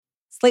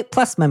Slate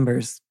Plus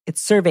members,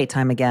 it's survey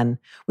time again,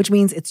 which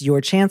means it's your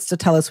chance to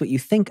tell us what you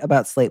think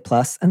about Slate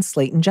Plus and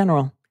Slate in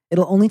general.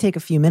 It'll only take a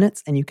few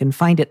minutes, and you can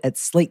find it at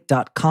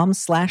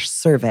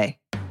slate.com/survey.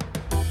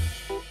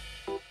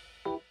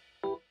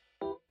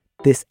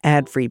 This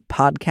ad-free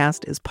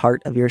podcast is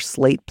part of your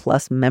Slate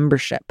Plus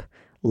membership.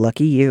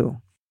 Lucky you.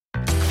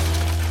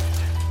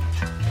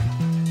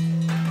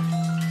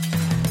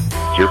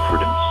 Dear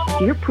Prudence.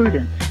 Dear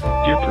Prudence.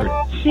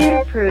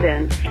 Dear Prudence. Dear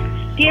Prudence.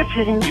 Dear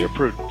Prudence. Dear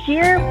Prudence.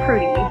 Dear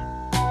Prudy,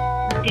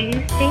 do you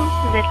think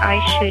that I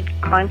should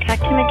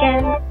contact him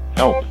again?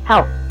 Help.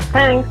 Help.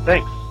 Thanks.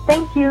 Thanks.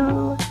 Thank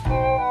you.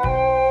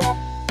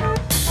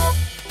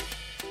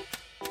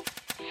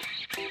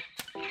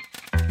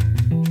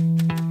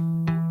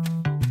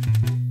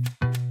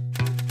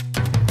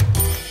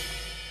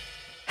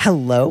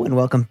 Hello and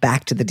welcome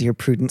back to the Dear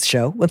Prudence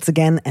Show. Once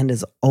again, and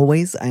as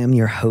always, I am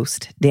your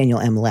host, Daniel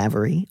M.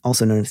 Lavery,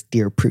 also known as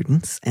Dear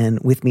Prudence. And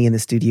with me in the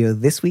studio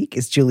this week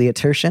is Julia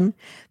Turshen,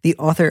 the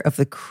author of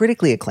the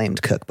critically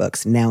acclaimed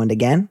cookbooks Now and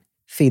Again,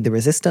 Feed the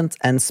Resistance,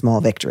 and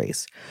Small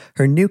Victories.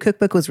 Her new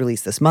cookbook was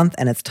released this month,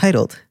 and it's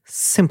titled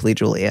Simply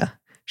Julia.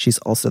 She's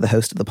also the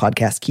host of the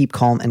podcast Keep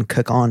Calm and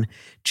Cook On.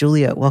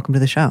 Julia, welcome to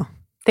the show.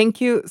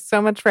 Thank you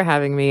so much for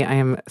having me. I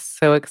am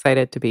so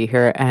excited to be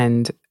here.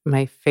 And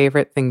my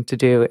favorite thing to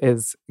do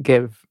is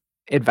give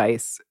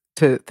advice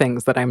to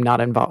things that I'm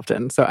not involved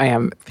in. So I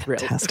am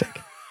thrilled.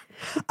 Fantastic.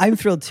 I'm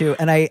thrilled too.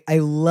 And I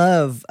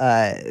love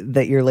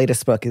that your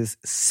latest book is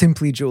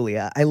Simply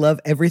Julia. I love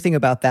everything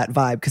about that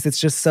vibe because it's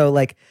just so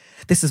like,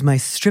 this is my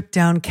stripped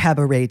down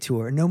cabaret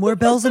tour. No more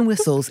bells and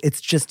whistles.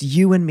 It's just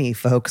you and me,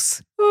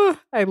 folks.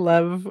 I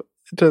love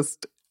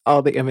just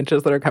all the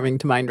images that are coming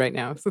to mind right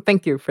now. So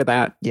thank you for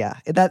that. Yeah.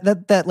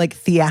 That like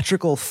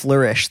theatrical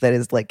flourish that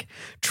is like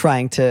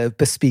trying to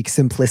bespeak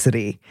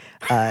simplicity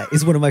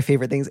is one of my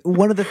favorite things.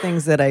 One of the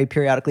things that I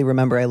periodically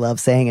remember I love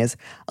saying is,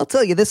 I'll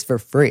tell you this for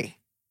free.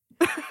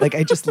 Like,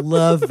 I just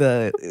love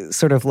the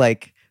sort of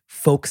like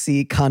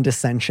folksy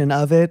condescension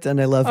of it. And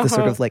I love the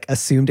sort of like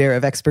assumed air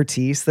of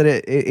expertise that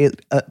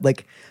it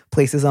like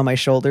places on my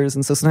shoulders.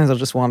 And so sometimes I'll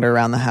just wander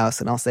around the house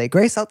and I'll say,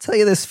 Grace, I'll tell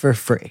you this for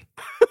free.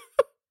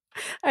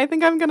 I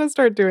think I'm going to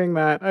start doing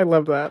that. I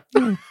love that.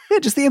 Yeah,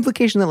 just the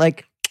implication that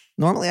like,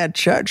 normally I'd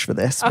charge for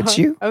this, but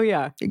you? Oh,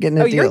 yeah. You're getting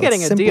a deal. You're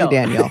getting Simply a deal.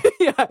 Daniel.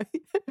 Yeah.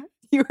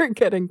 You are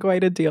getting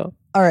quite a deal.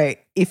 All right.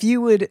 If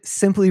you would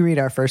simply read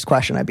our first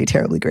question, I'd be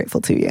terribly grateful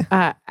to you.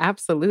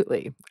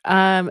 Absolutely.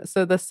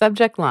 So the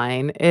subject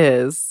line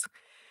is,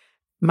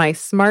 my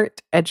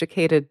smart,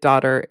 educated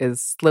daughter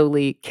is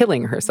slowly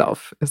killing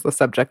herself, is the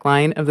subject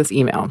line of this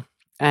email.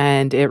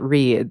 And it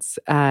reads,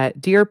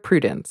 Dear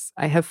Prudence,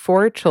 I have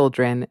 4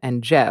 children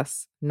and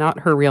Jess, not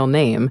her real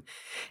name,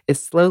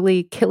 is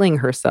slowly killing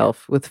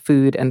herself with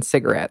food and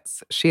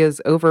cigarettes. She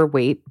is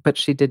overweight, but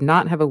she did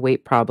not have a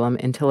weight problem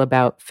until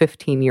about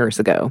 15 years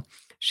ago.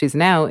 She's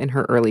now in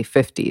her early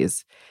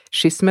 50s.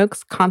 She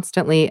smokes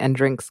constantly and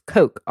drinks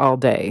Coke all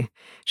day.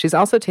 She's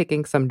also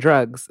taking some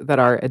drugs that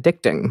are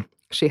addicting.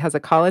 She has a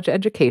college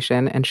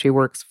education and she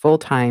works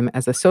full-time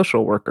as a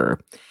social worker.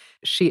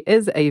 She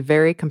is a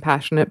very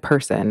compassionate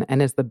person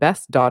and is the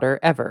best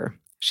daughter ever.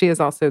 She is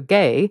also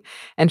gay,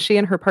 and she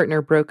and her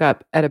partner broke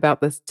up at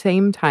about the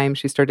same time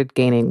she started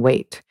gaining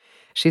weight.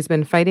 She's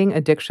been fighting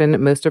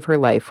addiction most of her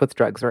life with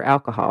drugs or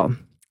alcohol.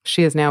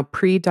 She is now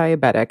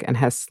pre-diabetic and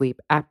has sleep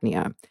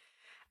apnea.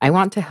 I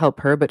want to help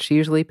her, but she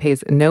usually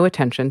pays no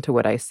attention to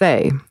what I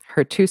say.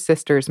 Her 2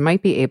 sisters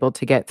might be able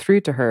to get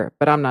through to her,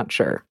 but I'm not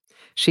sure.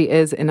 She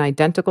is an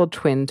identical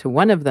twin to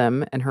one of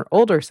them, and her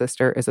older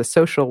sister is a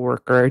social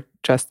worker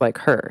just like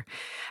her.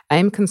 I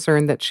am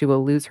concerned that she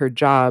will lose her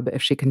job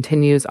if she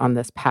continues on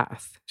this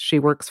path. She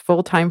works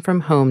full-time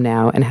from home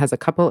now and has a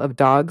couple of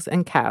dogs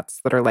and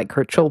cats that are like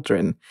her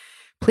children.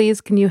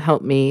 Please, can you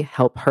help me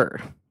help her?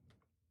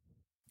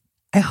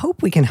 I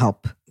hope we can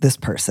help this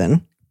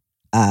person.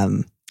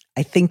 I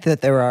think that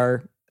there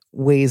are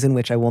ways in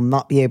which I will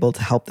not be able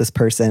to help this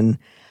person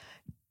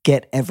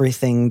get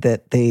everything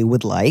that they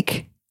would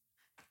like.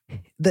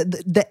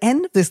 The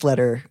end of this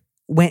letter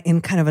went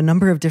in kind of a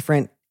number of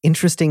different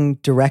interesting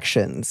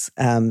directions.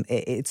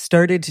 It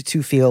started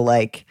to feel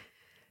like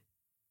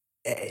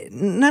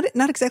not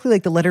exactly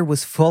like the letter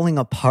was falling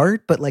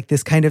apart, but like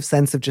this kind of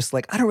sense of just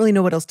like, I don't really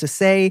know what else to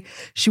say.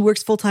 She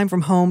works full-time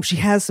from home. She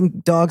has some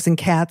dogs and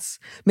cats.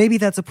 Maybe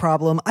that's a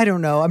problem. I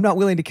don't know. I'm not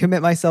willing to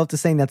commit myself to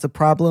saying that's a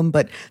problem,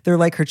 but they're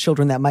like her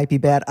children. That might be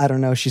bad. I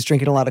don't know. She's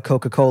drinking a lot of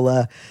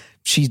Coca-Cola.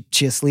 She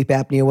has sleep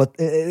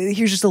apnea.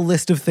 Here's just a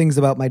list of things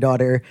about my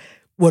daughter.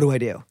 What do I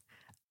do?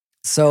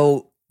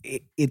 So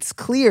it's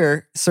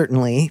clear,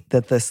 certainly,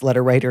 that this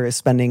letter writer is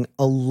spending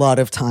a lot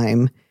of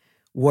time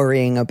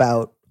worrying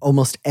about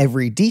almost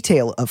every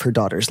detail of her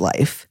daughter's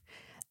life.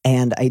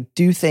 And I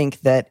do think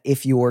that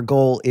if your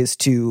goal is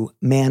to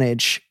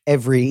manage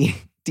every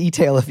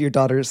detail of your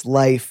daughter's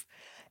life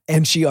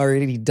and she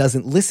already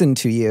doesn't listen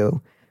to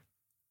you,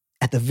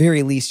 at the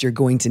very least, you're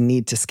going to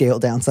need to scale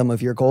down some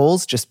of your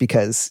goals just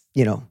because,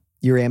 you know,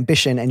 your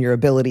ambition and your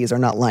abilities are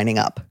not lining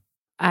up.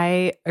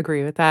 I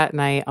agree with that.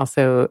 And I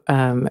also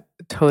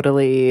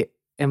totally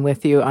am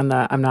with you on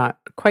the, I'm not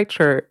quite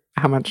sure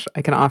how much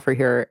I can offer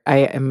here. I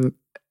am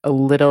a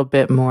little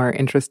bit more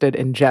interested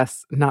in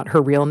Jess, not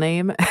her real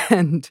name,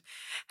 and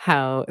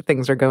how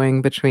things are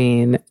going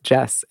between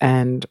Jess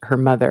and her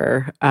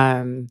mother.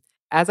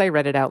 As I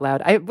read it out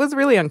loud, I was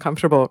really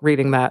uncomfortable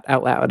reading that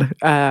out loud.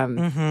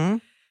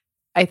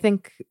 I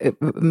think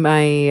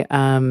my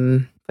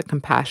the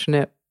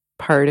compassionate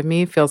part of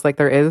me feels like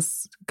there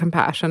is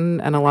compassion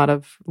and a lot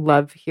of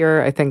love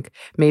here. I think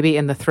maybe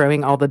in the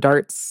throwing all the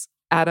darts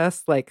at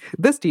us, like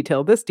this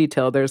detail,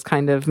 there's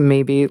kind of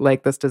maybe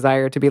like this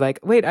desire to be like,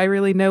 wait, I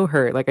really know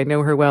her. Like I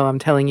know her well. I'm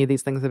telling you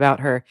these things about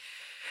her.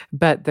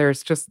 But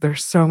there's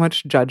so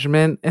much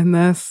judgment in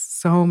this,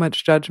 so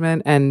much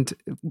judgment. And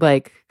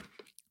like,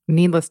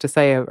 needless to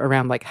say,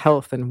 around like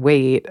health and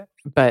weight,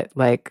 but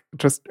like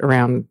just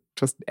around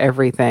just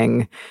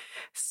everything.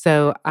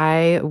 So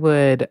I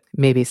would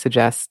maybe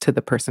suggest to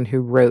the person who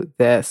wrote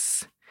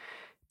this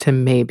to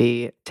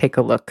maybe take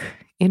a look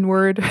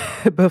inward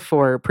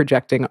before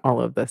projecting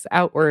all of this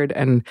outward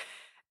and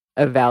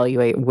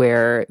evaluate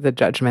where the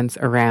judgments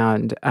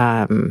around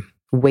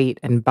weight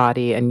and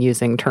body and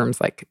using terms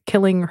like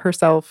killing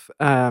herself,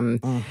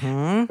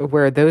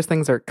 where those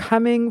things are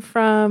coming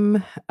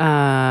from.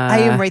 I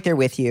am right there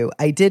with you.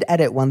 I did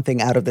edit one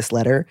thing out of this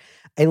letter.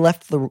 I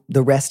left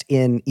the rest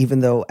in, even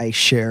though I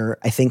share,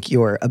 I think,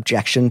 your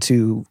objection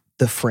to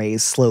the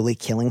phrase slowly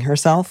killing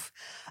herself,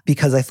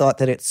 because I thought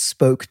that it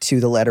spoke to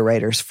the letter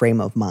writer's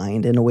frame of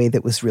mind in a way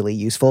that was really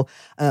useful.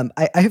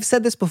 I have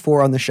said this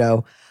before on the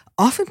show.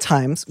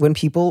 Oftentimes when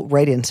people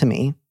write into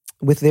me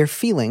with their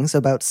feelings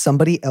about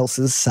somebody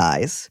else's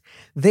size,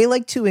 they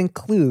like to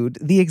include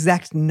the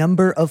exact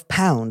number of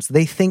pounds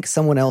they think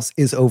someone else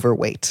is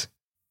overweight.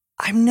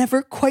 I'm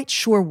never quite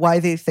sure why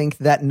they think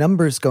that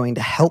number is going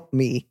to help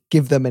me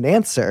give them an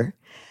answer.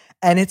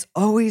 And it's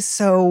always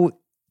so,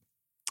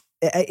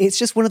 it's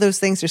just one of those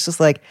things. It's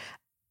just like,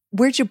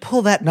 where'd you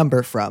pull that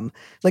number from?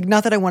 Like,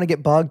 not that I want to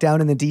get bogged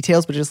down in the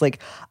details, but just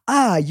like,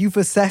 you've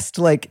assessed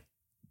like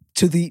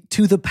to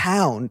the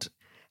pound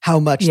how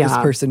much this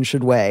person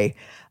should weigh.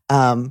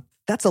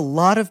 That's a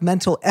lot of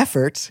mental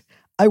effort.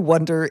 I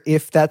wonder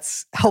if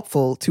that's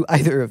helpful to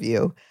either of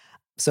you.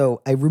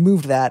 So I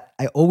removed that.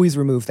 I always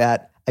remove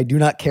that. I do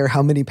not care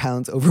how many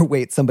pounds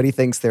overweight somebody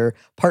thinks their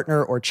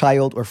partner or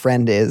child or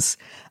friend is.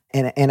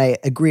 And I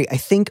agree. I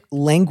think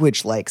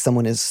language like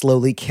someone is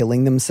slowly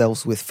killing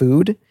themselves with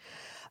food,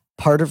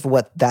 part of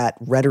what that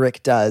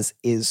rhetoric does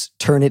is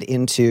turn it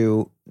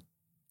into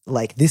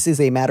like, this is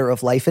a matter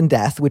of life and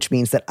death, which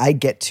means that I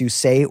get to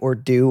say or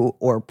do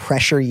or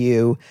pressure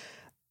you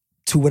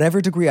to whatever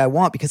degree I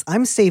want because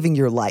I'm saving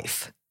your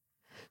life.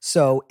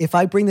 So if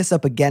I bring this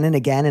up again and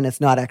again and it's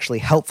not actually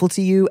helpful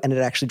to you and it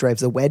actually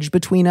drives a wedge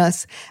between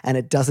us and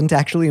it doesn't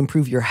actually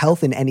improve your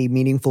health in any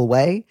meaningful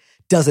way,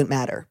 doesn't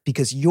matter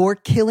because you're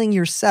killing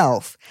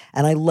yourself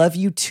and I love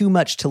you too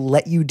much to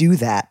let you do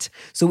that.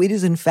 So it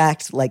is in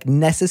fact like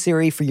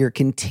necessary for your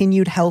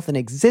continued health and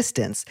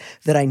existence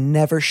that I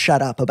never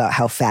shut up about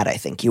how fat I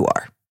think you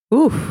are.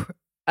 Ooh.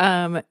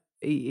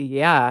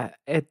 Yeah.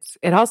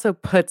 It also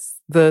puts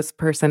this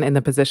person in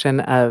the position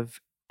of,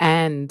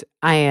 and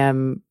I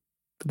am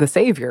the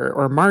savior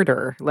or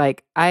martyr.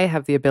 Like I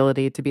have the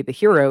ability to be the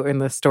hero in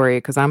this story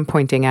because I'm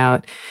pointing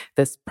out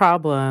this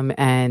problem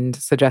and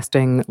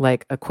suggesting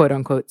like a quote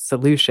unquote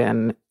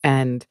solution.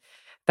 And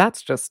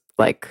that's just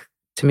like,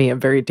 to me, a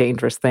very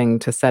dangerous thing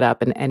to set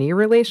up in any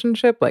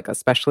relationship, like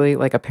especially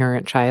like a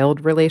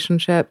parent-child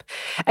relationship.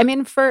 I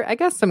mean, for, I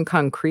guess, some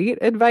concrete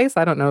advice,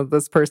 I don't know if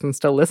this person's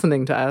still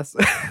listening to us,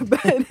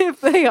 but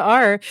if they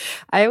are,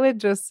 I would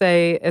just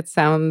say it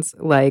sounds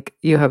like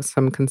you have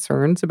some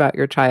concerns about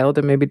your child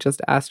and maybe just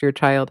ask your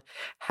child,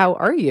 how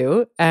are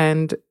you?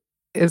 And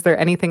is there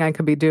anything I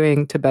could be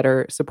doing to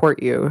better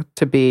support you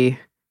to be,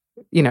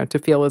 you know, to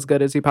feel as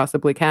good as you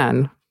possibly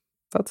can?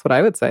 That's what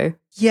I would say.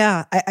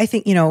 Yeah, I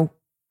think, you know,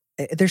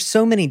 there's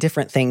so many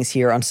different things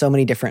here on so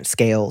many different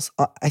scales.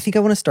 I think I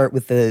want to start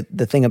with the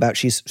thing about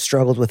she's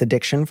struggled with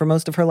addiction for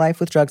most of her life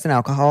with drugs and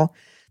alcohol.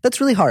 That's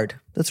really hard.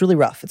 That's really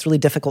rough. It's really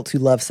difficult to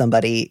love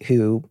somebody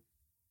who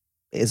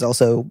is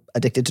also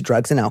addicted to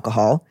drugs and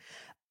alcohol.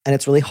 And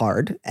it's really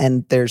hard.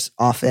 And there's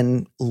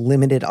often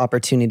limited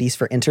opportunities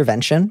for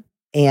intervention.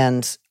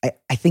 And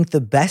I think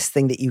the best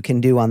thing that you can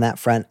do on that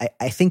front,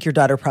 I think your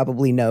daughter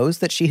probably knows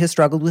that she has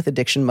struggled with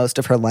addiction most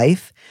of her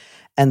life.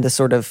 And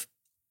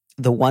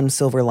the one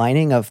silver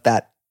lining of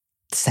that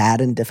sad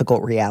and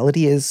difficult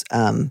reality is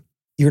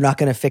you're not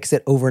going to fix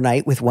it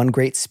overnight with one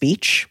great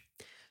speech.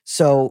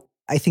 So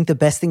I think the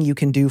best thing you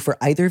can do for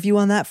either of you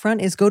on that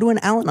front is go to an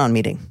Al-Anon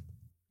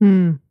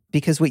meeting.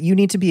 Because what you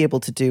need to be able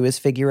to do is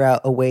figure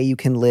out a way you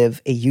can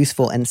live a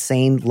useful and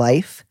sane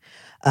life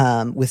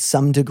with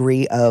some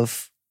degree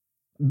of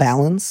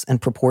balance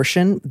and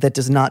proportion that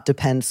does not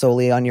depend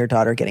solely on your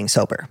daughter getting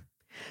sober.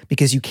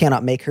 Because you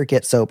cannot make her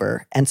get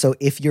sober. And so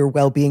if your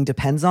well-being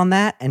depends on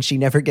that and she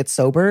never gets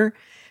sober,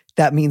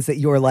 that means that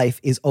your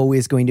life is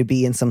always going to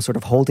be in some sort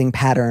of holding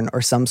pattern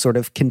or some sort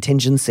of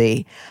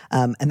contingency.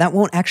 And that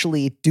won't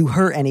actually do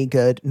her any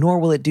good, nor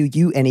will it do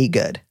you any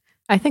good.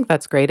 I think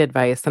that's great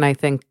advice. And I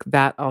think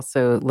that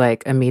also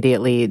like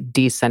immediately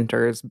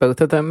decenters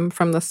both of them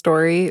from the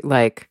story.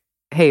 Like,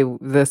 hey,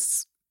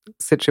 this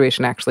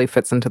situation actually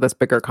fits into this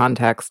bigger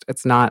context.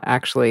 It's not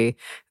actually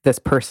this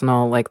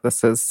personal, like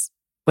this is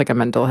like a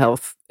mental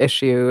health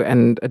issue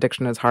and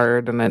addiction is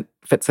hard and it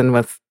fits in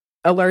with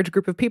a large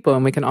group of people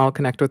and we can all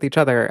connect with each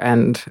other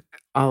and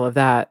all of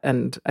that.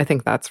 And I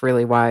think that's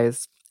really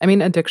wise. I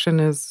mean,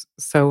 addiction is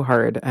so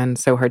hard and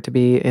so hard to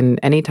be in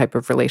any type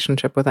of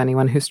relationship with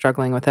anyone who's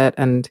struggling with it.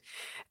 And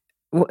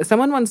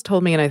someone once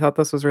told me, and I thought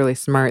this was really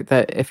smart,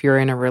 that if you're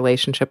in a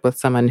relationship with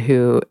someone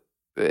who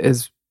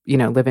is,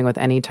 living with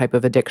any type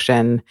of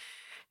addiction,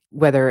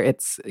 whether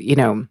it's,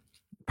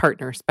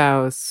 partner,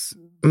 spouse,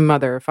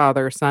 mother,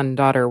 father, son,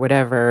 daughter,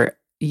 whatever,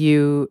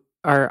 you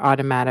are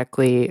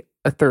automatically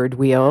a third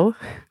wheel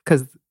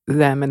because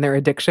them and their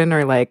addiction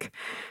are like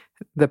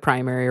the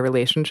primary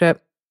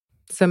relationship.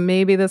 So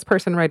maybe this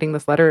person writing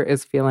this letter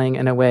is feeling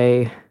in a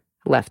way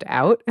left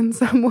out in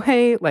some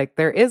way. Like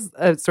there is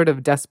a sort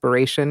of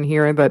desperation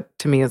here that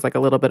to me is like a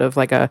little bit of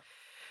like a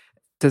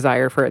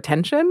desire for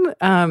attention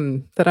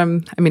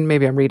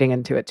maybe I'm reading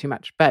into it too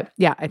much. But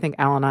yeah, I think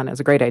Al-Anon is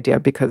a great idea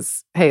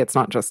because, hey, it's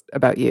not just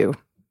about you.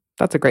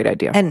 That's a great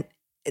idea. And,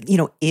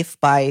 if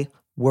by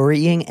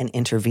worrying and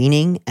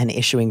intervening and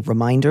issuing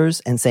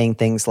reminders and saying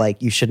things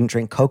like you shouldn't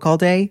drink Coke all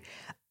day,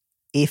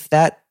 if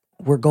that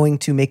were going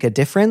to make a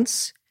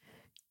difference,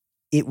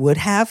 it would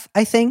have,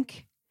 I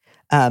think.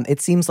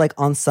 It seems like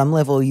on some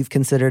level you've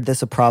considered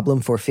this a problem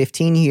for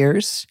 15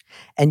 years,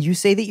 and you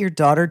say that your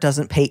daughter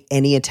doesn't pay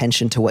any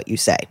attention to what you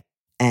say.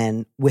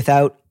 And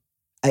without,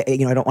 I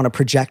don't want to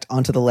project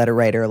onto the letter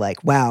writer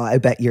like, wow, I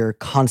bet you're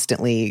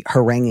constantly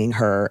haranguing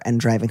her and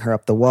driving her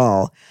up the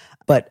wall.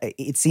 But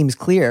it seems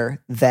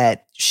clear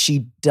that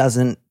she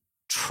doesn't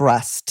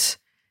trust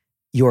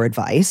your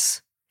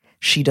advice.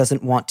 She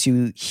doesn't want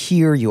to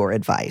hear your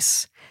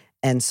advice.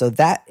 And so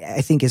that,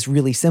 I think, is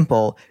really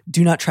simple.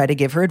 Do not try to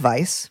give her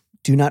advice.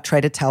 Do not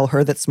try to tell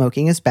her that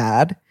smoking is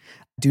bad.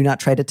 Do not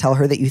try to tell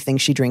her that you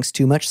think she drinks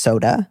too much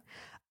soda.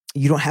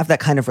 You don't have that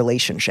kind of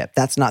relationship.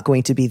 That's not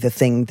going to be the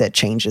thing that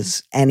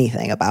changes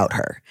anything about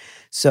her.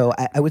 So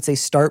I would say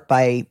start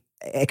by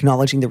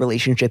acknowledging the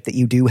relationship that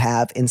you do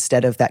have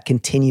instead of that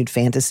continued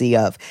fantasy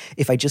of,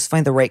 if I just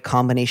find the right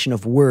combination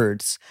of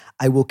words,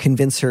 I will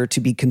convince her to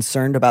be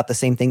concerned about the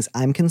same things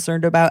I'm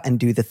concerned about and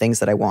do the things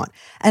that I want.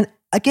 And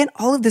again,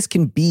 all of this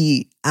can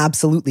be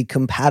absolutely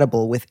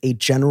compatible with a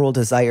general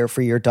desire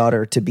for your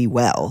daughter to be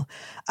well.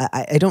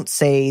 I don't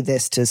say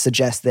this to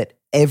suggest that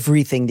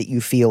everything that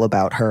you feel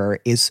about her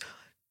is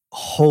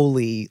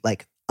wholly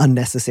like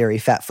unnecessary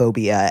fat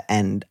phobia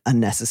and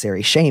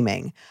unnecessary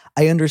shaming.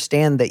 I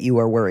understand that you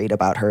are worried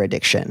about her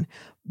addiction,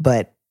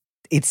 but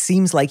it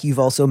seems like you've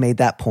also made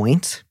that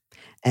point.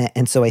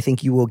 And so I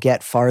think you will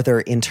get farther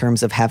in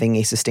terms of having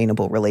a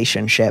sustainable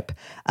relationship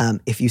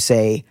if you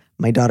say,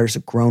 my daughter's a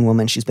grown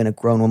woman. She's been a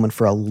grown woman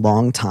for a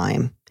long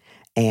time,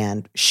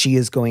 and she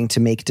is going to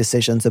make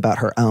decisions about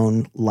her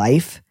own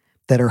life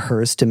that are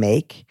hers to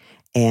make.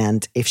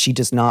 And if she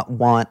does not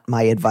want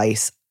my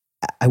advice,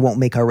 I won't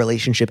make our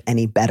relationship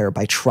any better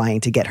by trying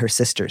to get her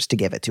sisters to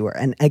give it to her.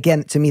 And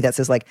again, to me, that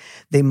says like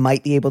they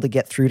might be able to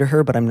get through to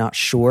her, but I'm not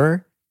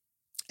sure.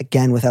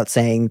 Again, without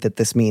saying that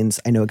this means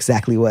I know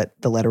exactly what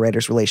the letter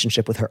writer's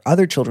relationship with her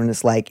other children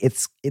is like.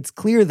 It's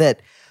clear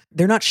that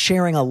they're not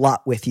sharing a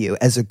lot with you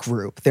as a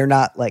group. They're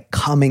not like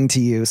coming to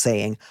you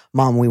saying,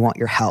 Mom, we want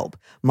your help.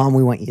 Mom,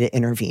 we want you to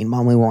intervene.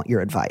 Mom, we want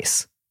your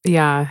advice.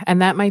 Yeah.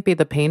 And that might be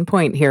the pain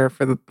point here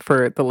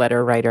for the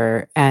letter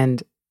writer.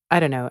 And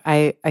I don't know.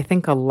 I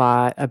think a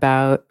lot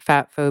about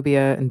fat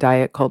phobia and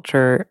diet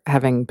culture,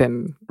 having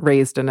been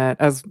raised in it,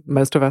 as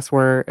most of us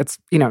were. It's,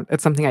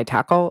 it's something I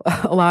tackle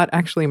a lot,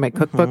 actually, in my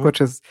cookbook,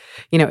 which is,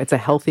 it's a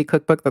healthy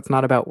cookbook that's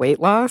not about weight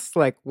loss.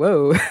 Like,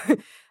 whoa.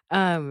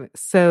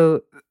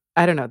 So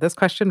I don't know. This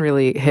question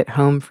really hit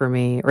home for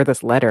me, or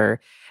this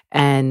letter.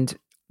 And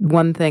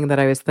one thing that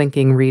I was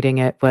thinking reading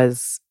it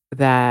was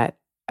that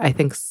I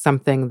think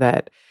something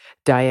that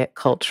diet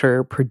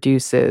culture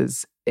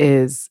produces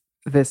is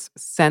this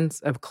sense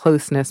of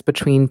closeness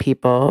between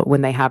people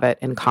when they have it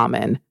in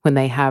common, when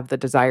they have the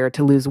desire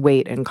to lose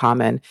weight in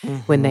common,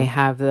 when they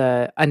have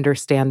the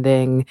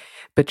understanding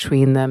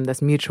between them,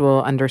 this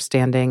mutual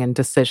understanding and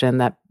decision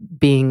that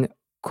being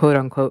quote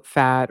unquote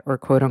fat or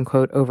quote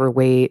unquote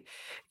overweight,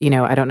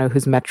 I don't know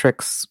whose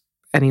metrics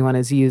anyone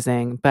is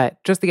using,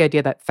 but just the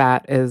idea that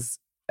fat is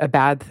a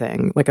bad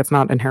thing. Like, it's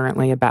not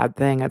inherently a bad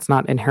thing. It's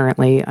not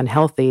inherently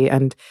unhealthy.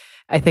 And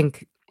I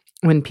think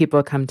when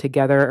people come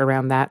together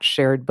around that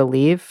shared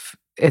belief,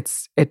 it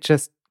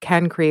just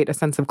can create a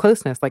sense of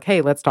closeness. Like,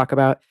 hey, let's talk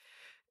about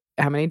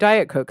how many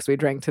Diet Cokes we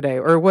drank today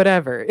or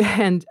whatever.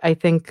 And I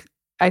think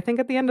at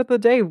the end of the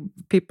day,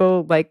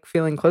 people like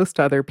feeling close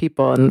to other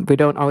people, and we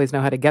don't always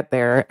know how to get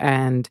there.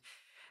 And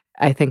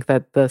I think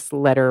that this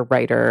letter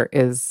writer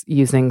is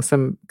using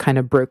some kind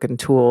of broken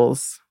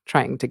tools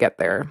trying to get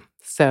there.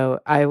 So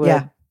I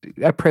would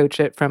approach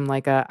it from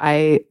like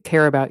I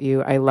care about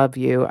you, I love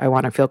you, I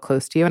want to feel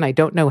close to you, and I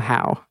don't know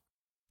how.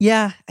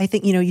 Yeah, I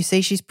think, you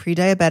say she's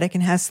pre-diabetic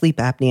and has sleep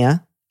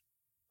apnea.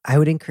 I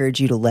would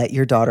encourage you to let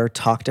your daughter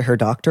talk to her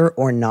doctor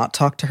or not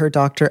talk to her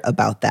doctor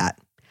about that.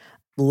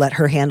 Let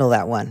her handle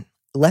that one.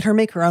 Let her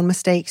make her own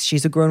mistakes.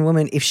 She's a grown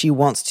woman. If she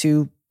wants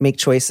to make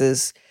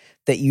choices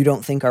that you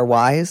don't think are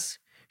wise,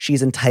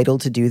 she's entitled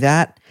to do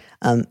that.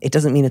 It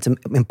doesn't mean it's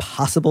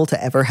impossible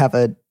to ever have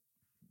a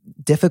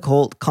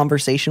difficult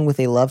conversation with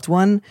a loved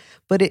one,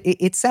 but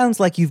it sounds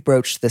like you've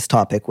broached this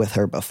topic with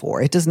her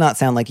before. It does not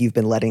sound like you've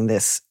been letting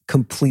this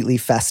completely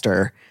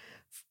fester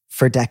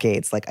for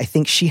decades. Like, I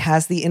think she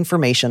has the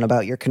information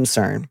about your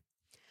concern.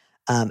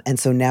 And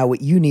so now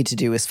what you need to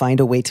do is find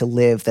a way to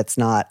live that's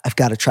not, I've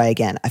got to try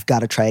again, I've got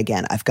to try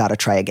again, I've got to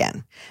try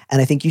again. And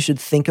I think you should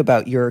think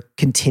about your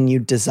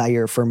continued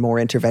desire for more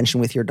intervention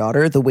with your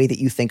daughter the way that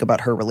you think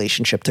about her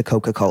relationship to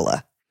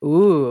Coca-Cola.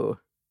 Ooh.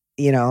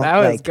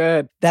 That was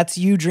good. That's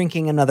you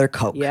drinking another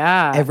Coke.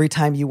 Yeah. Every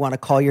time you want to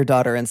call your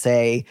daughter and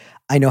say,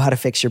 I know how to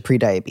fix your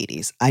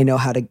prediabetes. I know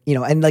how to,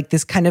 and like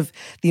this kind of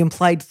the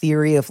implied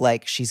theory of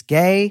like, she's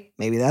gay.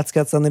 Maybe that's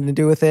got something to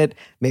do with it.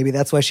 Maybe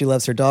that's why she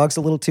loves her dogs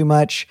a little too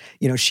much.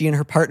 She and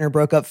her partner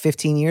broke up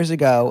 15 years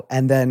ago.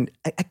 And then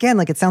again,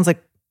 like it sounds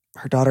like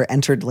her daughter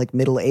entered like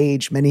middle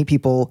age. Many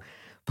people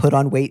put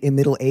on weight in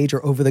middle age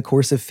or over the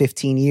course of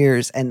 15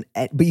 years.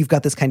 But you've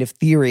got this kind of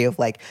theory of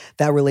like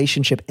that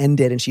relationship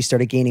ended and she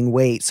started gaining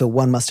weight. So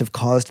one must have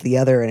caused the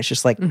other. And it's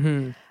just like,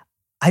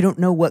 I don't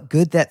know what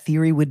good that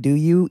theory would do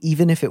you,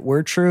 even if it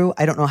were true.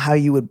 I don't know how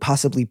you would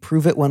possibly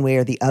prove it one way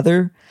or the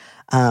other.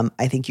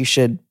 I think you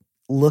should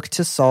look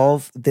to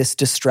solve this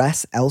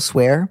distress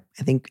elsewhere.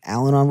 I think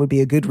Al-Anon would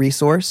be a good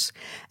resource.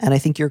 And I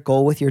think your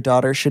goal with your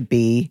daughter should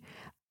be,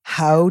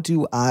 how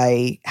do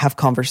I have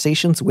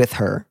conversations with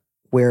her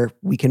where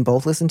we can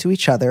both listen to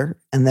each other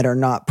and that are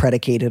not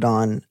predicated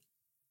on,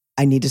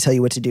 I need to tell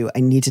you what to do.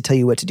 I need to tell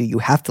you what to do. You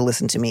have to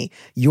listen to me.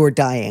 You're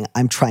dying.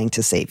 I'm trying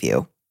to save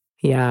you.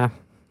 Yeah.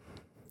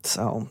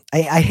 So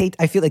I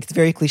feel like it's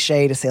very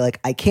cliche to say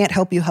like, I can't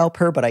help you help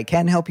her, but I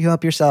can help you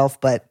help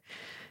yourself. But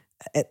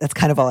that's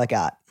kind of all I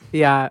got.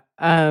 Yeah.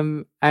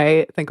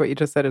 I think what you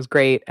just said is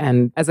great.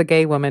 And as a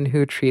gay woman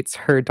who treats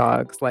her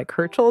dogs like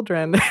her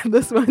children,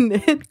 this one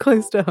hit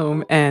close to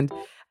home. And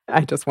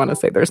I just want to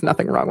say there's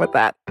nothing wrong with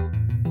that.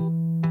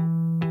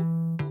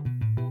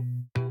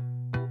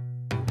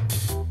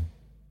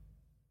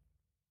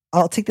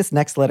 I'll take this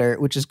next letter,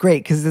 which is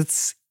great because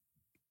it's,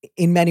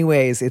 in many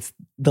ways, it's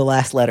the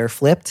last letter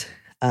flipped.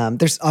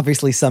 There's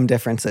obviously some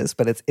differences,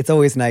 but it's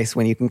always nice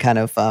when you can kind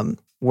of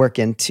work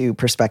into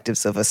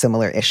perspectives of a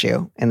similar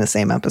issue in the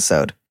same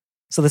episode.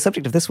 So the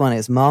subject of this one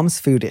is Mom's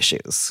Food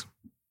Issues.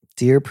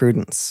 Dear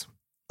Prudence,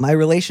 my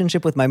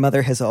relationship with my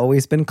mother has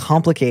always been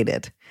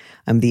complicated.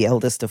 I'm the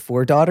eldest of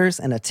 4 daughters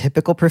and a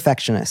typical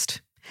perfectionist.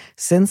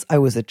 Since I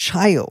was a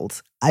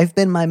child, I've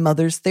been my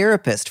mother's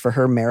therapist for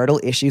her marital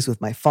issues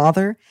with my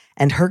father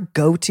and her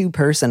go-to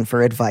person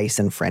for advice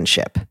and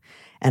friendship.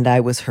 And I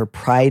was her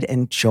pride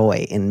and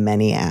joy in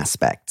many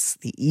aspects.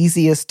 The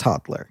easiest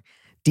toddler,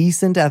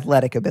 decent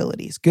athletic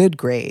abilities, good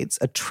grades,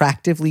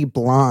 attractively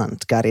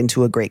blonde, got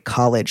into a great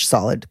college,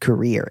 solid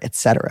career,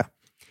 etc.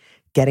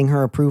 Getting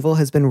her approval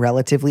has been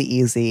relatively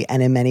easy,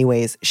 and in many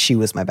ways, she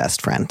was my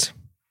best friend.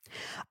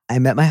 I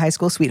met my high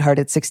school sweetheart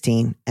at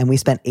 16, and we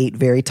spent 8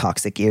 very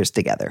toxic years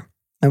together.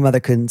 My mother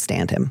couldn't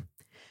stand him.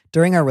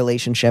 During our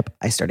relationship,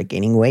 I started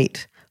gaining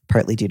weight,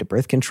 partly due to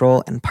birth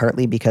control and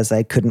partly because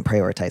I couldn't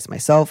prioritize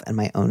myself and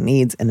my own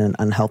needs in an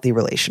unhealthy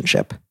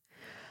relationship.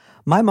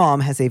 My mom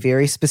has a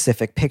very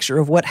specific picture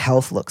of what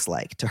health looks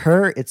like. To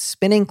her, it's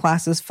spinning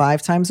classes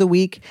 5 times a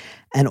week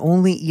and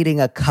only eating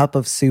a cup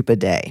of soup a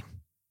day.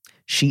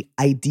 She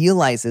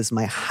idealizes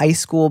my high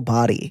school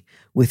body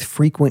with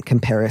frequent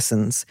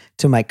comparisons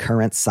to my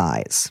current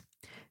size.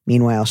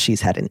 Meanwhile,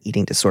 she's had an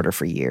eating disorder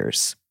for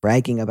years,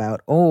 bragging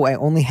about, I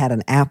only had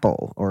an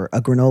apple or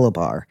a granola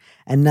bar,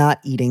 and not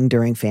eating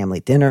during family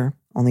dinner,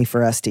 only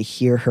for us to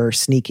hear her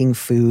sneaking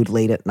food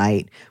late at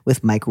night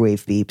with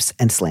microwave beeps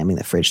and slamming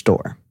the fridge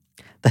door.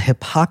 The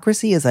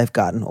hypocrisy as I've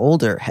gotten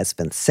older has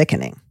been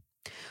sickening.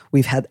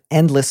 We've had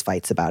endless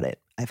fights about it.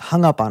 I've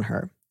hung up on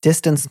her,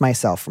 distanced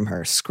myself from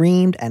her,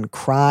 screamed and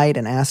cried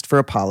and asked for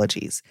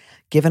apologies,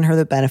 given her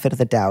the benefit of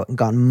the doubt and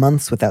gone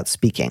months without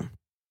speaking.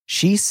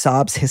 She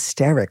sobs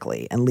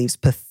hysterically and leaves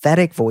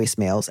pathetic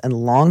voicemails and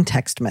long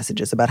text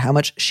messages about how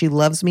much she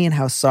loves me and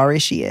how sorry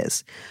she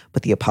is,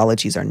 but the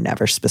apologies are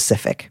never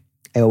specific.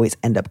 I always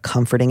end up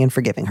comforting and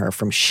forgiving her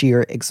from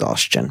sheer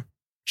exhaustion.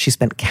 She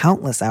spent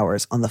countless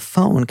hours on the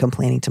phone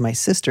complaining to my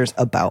sisters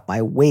about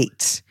my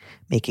weight,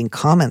 making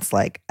comments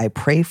like, I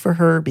pray for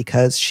her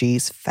because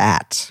she's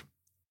fat.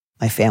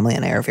 My family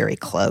and I are very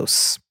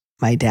close.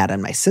 My dad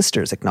and my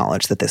sisters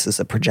acknowledge that this is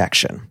a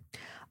projection.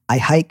 I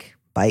hike,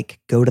 bike,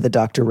 go to the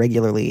doctor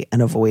regularly,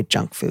 and avoid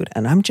junk food,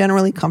 and I'm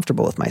generally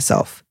comfortable with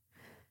myself.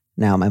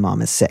 Now my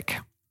mom is sick.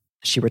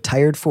 She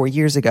retired 4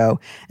 years ago,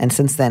 and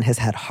since then has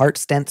had heart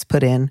stents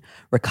put in,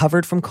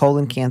 recovered from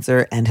colon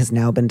cancer, and has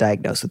now been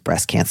diagnosed with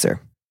breast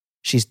cancer.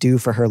 She's due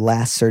for her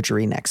last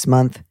surgery next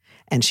month,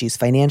 and she's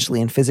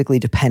financially and physically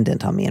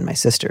dependent on me and my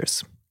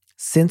sisters.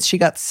 Since she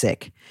got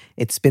sick,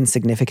 it's been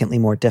significantly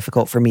more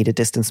difficult for me to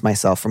distance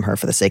myself from her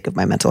for the sake of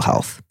my mental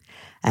health.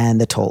 And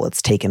the toll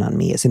it's taken on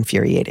me is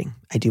infuriating.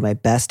 I do my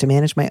best to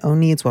manage my own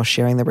needs while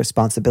sharing the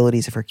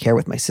responsibilities of her care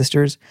with my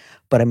sisters,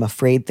 but I'm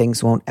afraid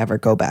things won't ever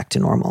go back to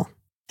normal.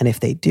 And if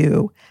they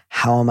do,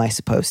 how am I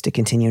supposed to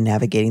continue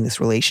navigating this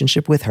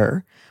relationship with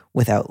her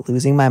without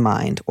losing my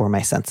mind or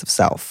my sense of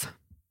self?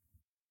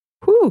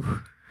 Whew.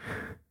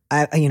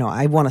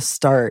 I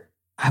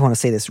want to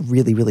say this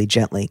really, really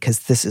gently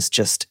because this is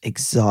just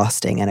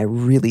exhausting and I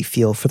really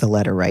feel for the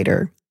letter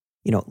writer.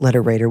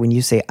 Letter writer, when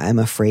you say, I'm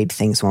afraid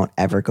things won't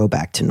ever go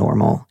back to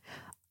normal,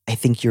 I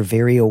think you're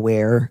very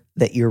aware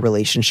that your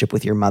relationship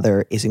with your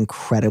mother is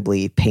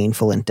incredibly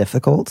painful and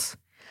difficult.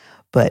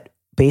 But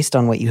based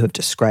on what you have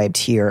described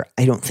here,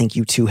 I don't think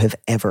you two have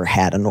ever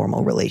had a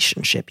normal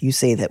relationship. You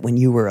say that when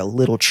you were a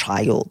little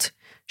child,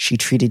 she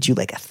treated you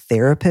like a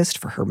therapist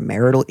for her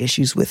marital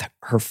issues with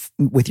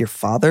your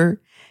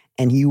father,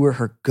 and you were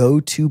her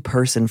go-to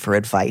person for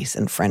advice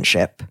and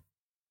friendship.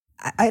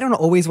 I don't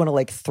always want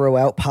to throw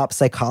out pop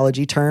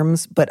psychology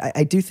terms, but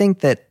I do think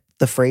that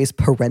the phrase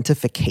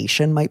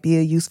parentification might be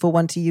a useful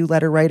one to you,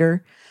 letter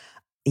writer.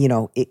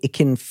 It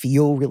can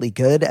feel really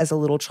good as a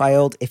little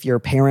child if your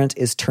parent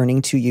is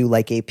turning to you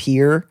like a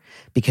peer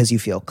because you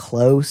feel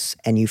close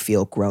and you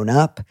feel grown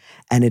up.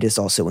 And it is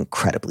also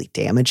incredibly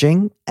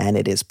damaging, and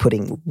it is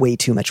putting way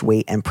too much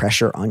weight and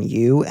pressure on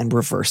you and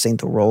reversing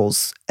the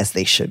roles as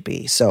they should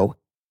be. So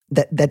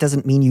that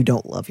doesn't mean you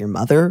don't love your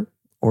mother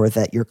or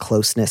that your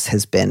closeness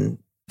has been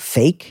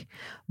fake,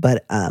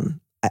 but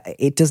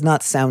it does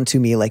not sound to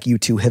me like you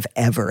two have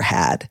ever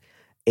had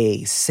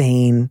a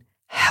sane,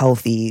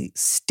 healthy,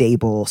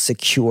 stable,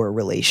 secure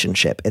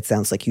relationship. It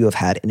sounds like you have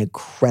had an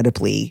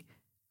incredibly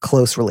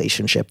close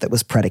relationship that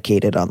was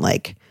predicated on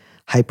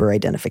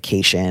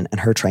hyper-identification and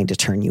her trying to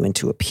turn you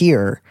into a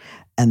peer.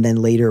 And then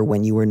later,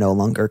 when you were no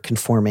longer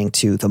conforming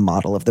to the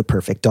model of the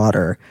perfect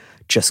daughter,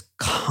 just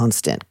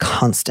constant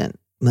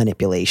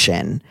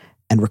manipulation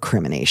and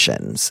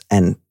recriminations.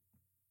 And,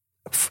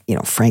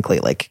 frankly,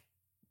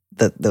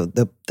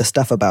 the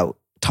stuff about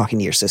talking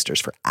to your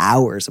sisters for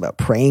hours about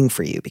praying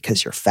for you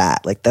because you're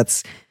fat,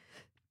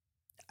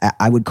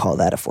 I would call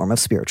that a form of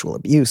spiritual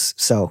abuse.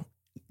 So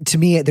to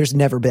me, there's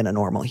never been a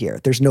normal here.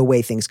 There's no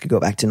way things could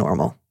go back to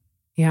normal.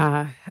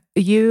 Yeah.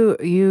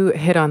 You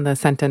hit on the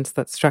sentence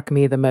that struck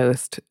me the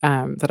most,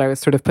 that I was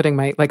sort of putting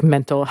my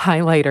mental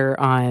highlighter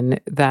on,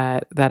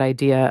 that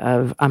idea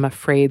of I'm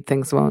afraid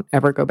things won't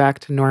ever go back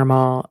to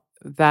normal.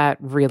 That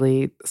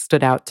really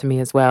stood out to me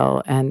as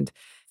well. And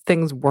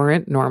things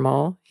weren't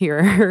normal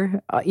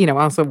here.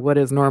 Also what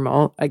is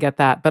normal? I get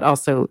that. But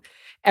also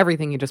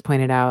everything you just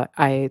pointed out,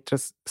 I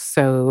just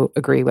so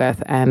agree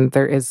with. And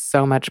there is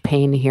so much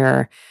pain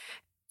here.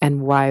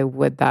 And why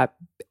would that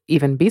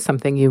even be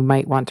something you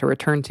might want to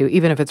return to,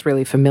 even if it's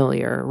really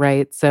familiar,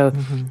 right? So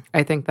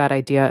I think that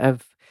idea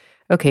of,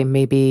 okay,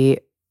 maybe,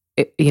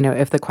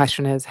 if the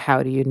question is,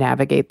 how do you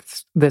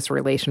navigate this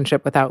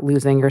relationship without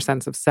losing your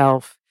sense of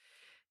self?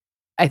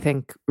 I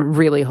think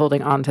really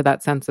holding on to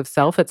that sense of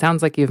self, it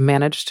sounds like you've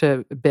managed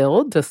to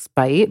build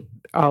despite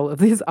all of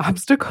these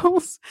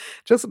obstacles.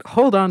 Just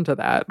hold on to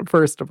that,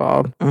 first of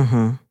all.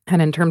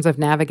 And in terms of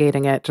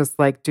navigating it, just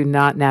do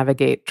not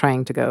navigate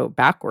trying to go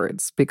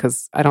backwards,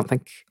 because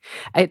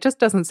it just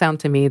doesn't sound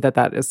to me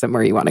that is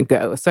somewhere you want to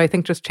go. So I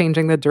think just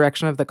changing the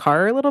direction of the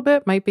car a little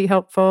bit might be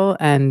helpful.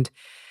 And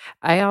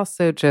I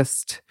also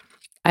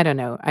I don't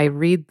know, I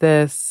read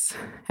this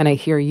and I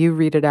hear you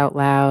read it out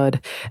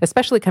loud,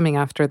 especially coming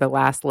after the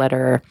last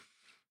letter.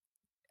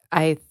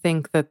 I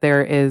think that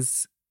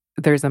there's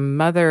a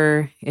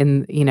mother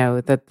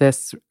that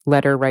this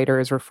letter writer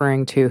is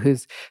referring to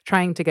who's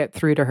trying to get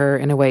through to her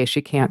in a way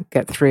she can't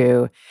get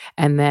through.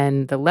 And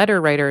then the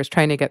letter writer is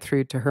trying to get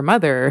through to her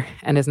mother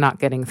and is not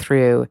getting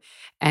through.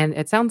 And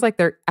it sounds like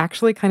they're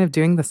actually kind of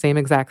doing the same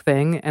exact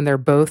thing. And they're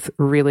both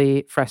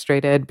really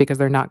frustrated because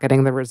they're not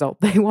getting the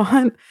result they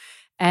want.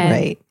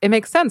 And It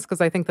makes sense because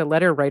I think the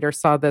letter writer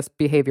saw this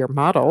behavior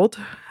modeled.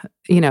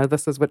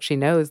 This is what she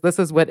knows. This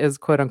is what is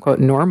quote unquote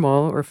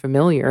normal or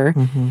familiar.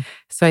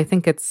 So I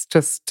think it's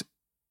just,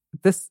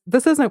 this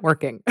isn't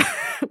working.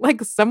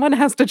 Someone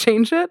has to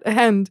change it.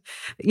 And,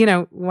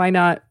 why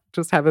not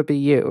just have it be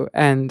you?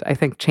 And I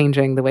think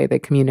changing the way they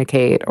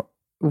communicate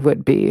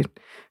would be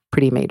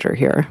pretty major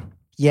here.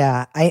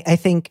 Yeah, I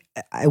think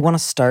I want to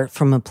start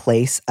from a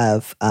place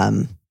of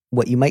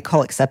what you might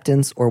call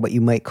acceptance or what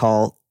you might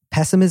call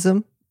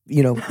pessimism.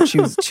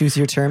 Choose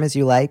your term as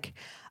you like.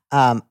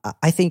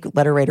 I think,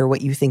 letter writer,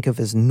 what you think of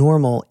as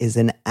normal is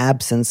an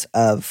absence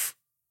of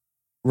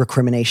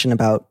recrimination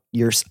about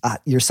your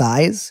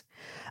size.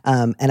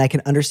 And I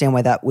can understand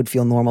why that would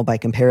feel normal by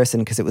comparison,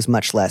 because it was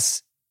much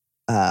less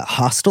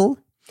hostile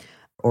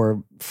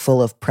or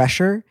full of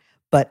pressure.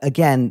 But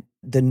again,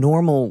 the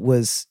normal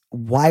was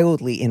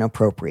wildly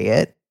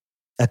inappropriate,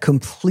 a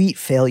complete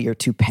failure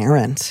to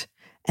parent,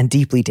 and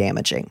deeply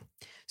damaging.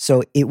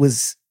 So it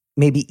was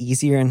maybe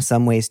easier in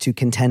some ways to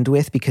contend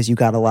with because you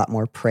got a lot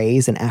more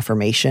praise and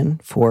affirmation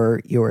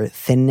for your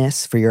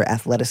thinness, for your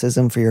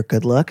athleticism, for your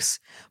good looks,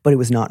 but it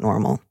was not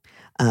normal.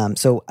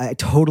 So I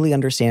totally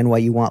understand why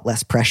you want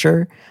less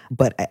pressure,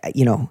 but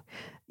you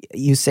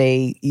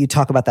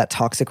talk about that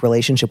toxic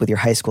relationship with your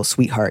high school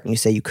sweetheart, and you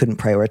say you couldn't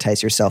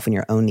prioritize yourself and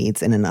your own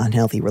needs in an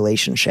unhealthy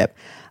relationship.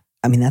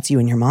 I mean, that's you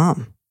and your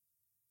mom.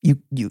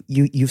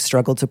 You've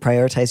struggled to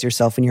prioritize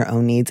yourself and your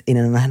own needs in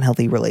an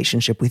unhealthy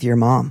relationship with your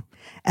mom,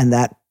 and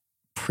that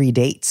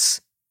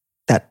predates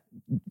that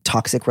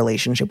toxic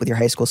relationship with your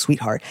high school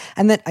sweetheart.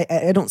 And that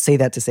I don't say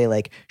that to say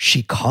like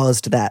she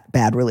caused that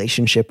bad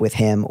relationship with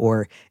him,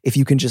 or if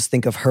you can just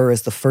think of her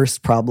as the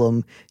first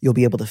problem, you'll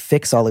be able to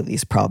fix all of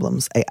these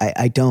problems.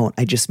 I don't.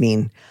 I just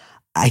mean,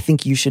 I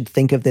think you should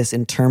think of this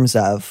in terms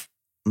of,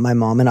 my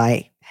mom and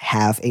I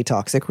have a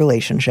toxic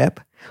relationship.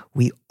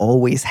 We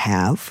always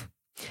have.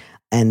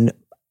 And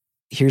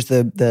here's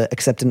the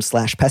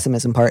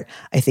acceptance/pessimism part.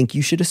 I think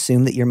you should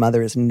assume that your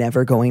mother is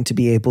never going to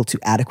be able to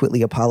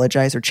adequately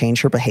apologize or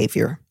change her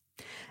behavior.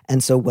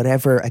 And so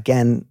whatever,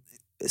 again,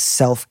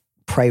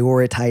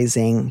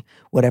 self-prioritizing,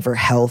 whatever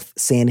health,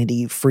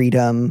 sanity,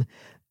 freedom,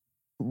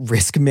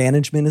 risk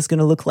management is going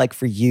to look like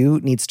for you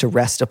needs to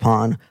rest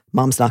upon,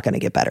 mom's not going to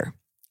get better.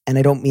 And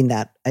I don't mean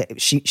that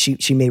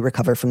she may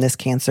recover from this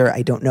cancer.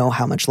 I don't know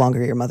how much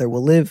longer your mother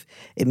will live.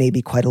 It may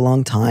be quite a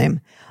long time.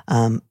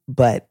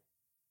 But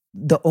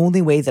the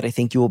only way that I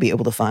think you will be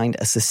able to find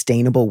a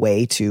sustainable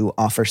way to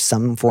offer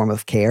some form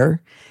of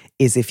care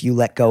is if you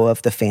let go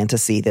of the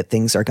fantasy that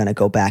things are going to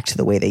go back to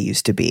the way they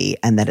used to be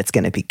and that it's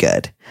going to be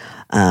good.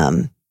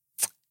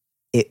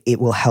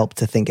 It will help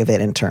to think of it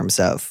in terms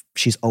of,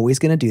 she's always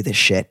going to do this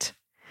shit.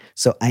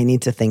 So I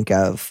need to think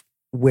of,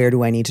 where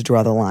do I need to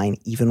draw the line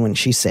even when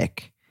she's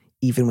sick,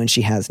 even when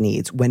she has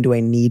needs? When do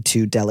I need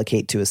to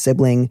delegate to a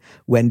sibling?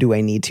 When do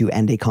I need to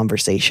end a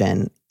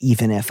conversation,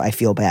 even if I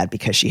feel bad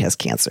because she has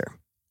cancer?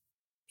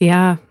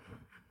 Yeah.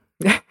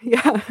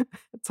 Yeah.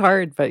 It's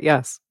hard, but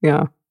yes.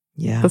 Yeah.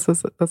 Yeah. This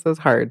is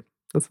hard.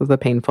 This is a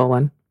painful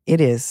one.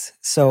 It is.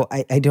 So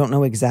I don't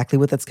know exactly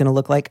what that's going to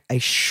look like. I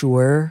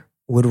sure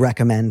would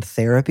recommend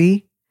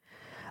therapy.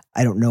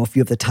 I don't know if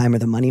you have the time or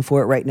the money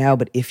for it right now,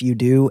 but if you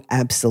do,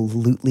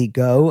 absolutely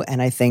go.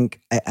 And I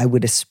think I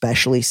would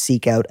especially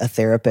seek out a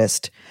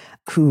therapist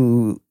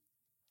who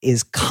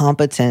is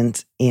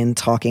competent in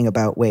talking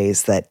about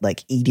ways that,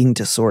 like, eating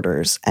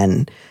disorders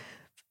and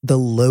the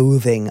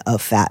loathing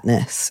of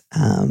fatness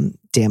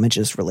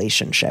damages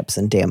relationships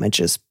and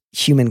damages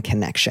human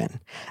connection.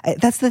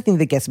 That's the thing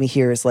that gets me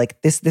here, is like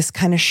this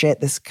kind of shit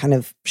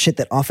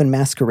that often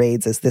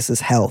masquerades as this is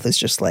health, is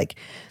just like,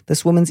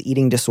 this woman's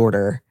eating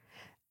disorder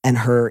and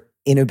her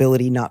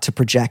inability not to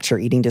project her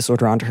eating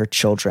disorder onto her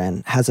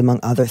children has, among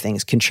other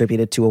things,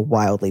 contributed to a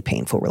wildly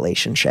painful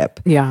relationship.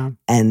 Yeah.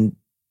 And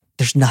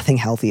there's nothing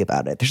healthy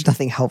about it. There's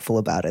nothing helpful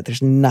about it.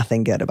 There's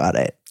nothing good about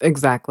it.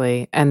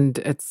 Exactly. And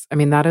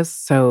that is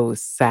so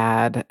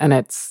sad. And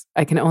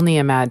I can only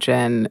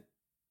imagine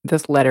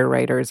this letter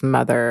writer's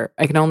mother.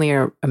 I can only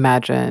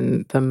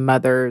imagine the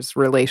mother's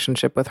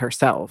relationship with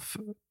herself.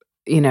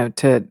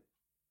 To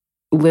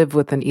live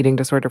with an eating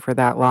disorder for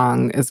that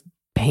long is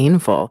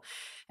painful.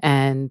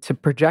 And to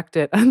project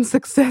it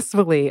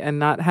unsuccessfully and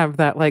not have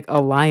that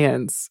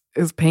alliance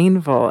is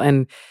painful.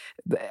 And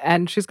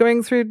she's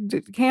going through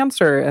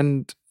cancer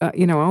and,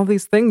 all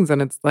these things. And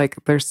it's like,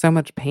 there's so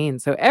much pain.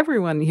 So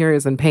everyone here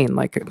is in pain.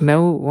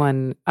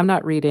 I'm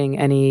not reading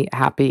any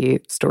happy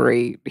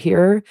story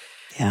here.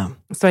 Yeah.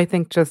 So I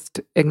think just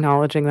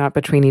acknowledging that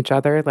between each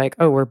other,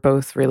 we're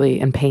both really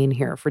in pain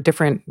here for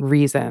different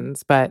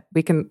reasons, but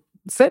we can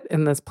sit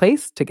in this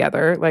place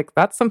together.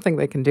 That's something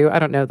they can do. I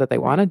don't know that they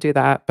want to do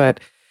that, but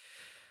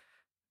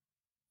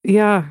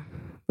yeah,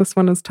 this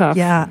one is tough.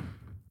 Yeah.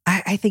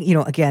 I think,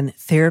 again,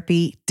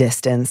 therapy,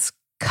 distance,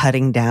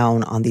 cutting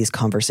down on these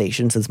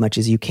conversations as much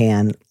as you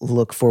can,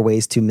 look for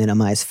ways to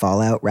minimize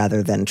fallout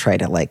rather than try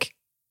to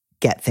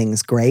get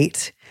things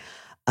great.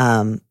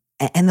 And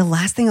the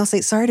last thing I'll say,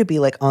 sorry to be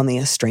on the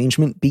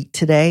estrangement beat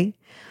today.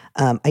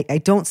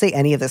 I don't say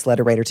any of this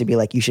letter writer to be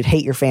you should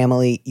hate your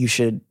family. You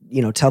should,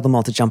 tell them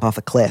all to jump off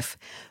a cliff.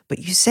 But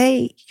you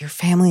say your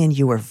family and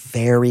you are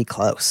very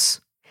close.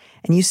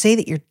 And you say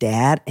that your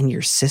dad and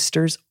your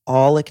sisters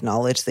all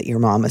acknowledge that your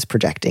mom is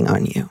projecting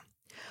on you.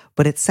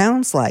 But it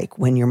sounds like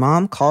when your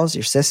mom calls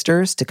your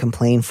sisters to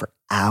complain for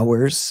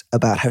hours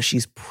about how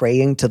she's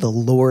praying to the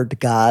Lord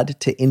God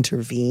to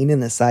intervene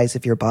in the size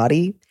of your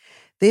body,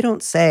 they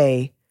don't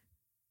say,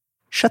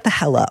 shut the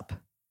hell up.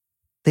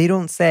 They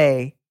don't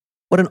say,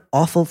 what an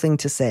awful thing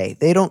to say.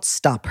 They don't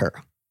stop her.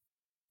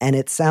 And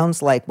it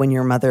sounds like when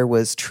your mother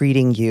was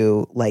treating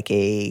you like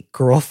a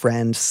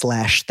girlfriend /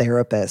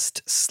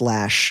 therapist /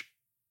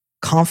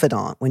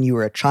 confidant when you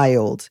were a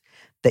child,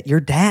 that your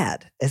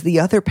dad, as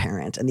the other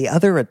parent and the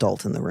other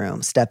adult in the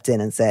room, stepped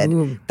in and said,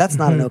 that's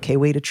not an okay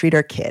way to treat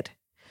our kid.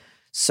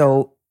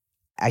 So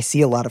I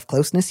see a lot of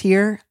closeness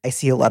here. I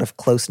see a lot of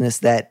closeness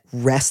that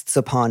rests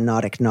upon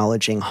not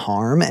acknowledging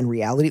harm and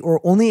reality, or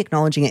only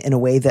acknowledging it in a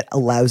way that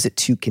allows it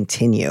to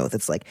continue.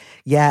 That's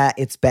yeah,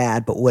 it's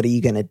bad, but what are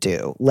you going to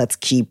do? Let's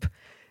keep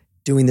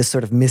doing this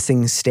sort of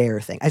missing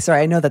stare thing.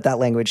 I know that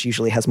language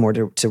usually has more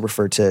to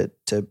refer to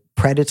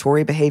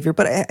predatory behavior,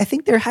 but I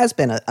think there has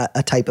been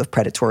a type of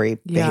predatory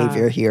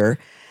behavior here.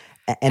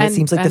 And it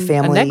seems like the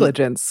family...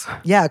 negligence.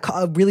 Yeah,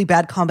 a really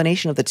bad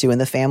combination of the two.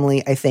 And the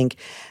family, I think,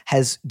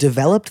 has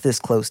developed this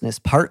closeness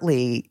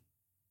partly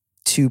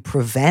to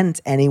prevent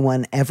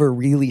anyone ever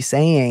really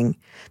saying,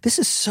 this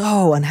is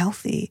so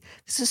unhealthy.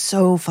 This is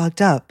so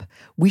fucked up.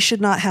 We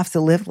should not have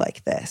to live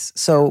like this.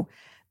 So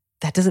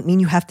that doesn't mean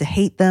you have to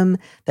hate them.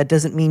 That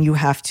doesn't mean you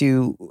have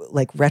to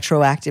like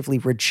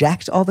retroactively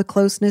reject all the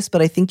closeness.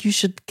 But I think you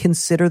should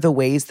consider the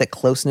ways that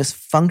closeness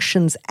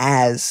functions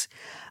as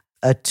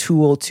a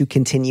tool to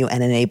continue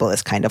and enable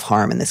this kind of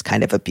harm and this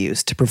kind of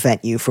abuse to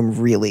prevent you from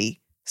really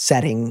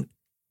setting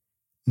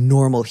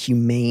normal,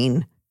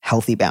 humane,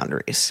 healthy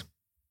boundaries.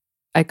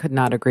 I could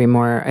not agree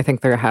more. I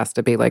think there has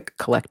to be like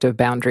collective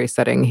boundary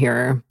setting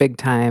here, big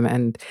time.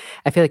 And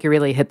I feel like you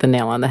really hit the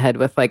nail on the head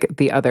with like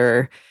the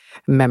other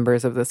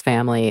members of this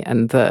family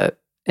and the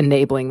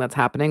enabling that's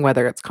happening,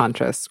 whether it's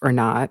conscious or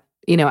not.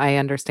 You know, I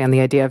understand the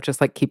idea of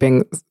just like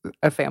keeping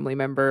a family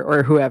member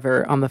or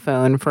whoever on the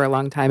phone for a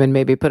long time and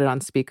maybe put it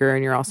on speaker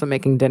and you're also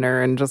making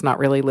dinner and just not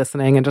really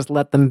listening and just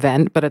let them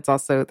vent. But it's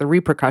also the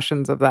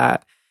repercussions of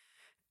that,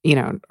 you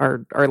know,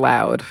 are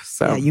loud.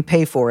 So yeah, you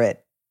pay for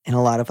it in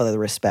a lot of other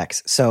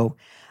respects. So,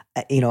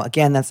 you know,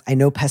 again, I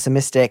know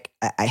pessimistic.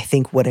 I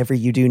think whatever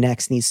you do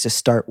next needs to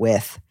start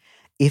with,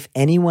 if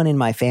anyone in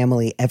my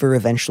family ever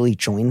eventually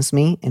joins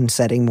me in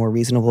setting more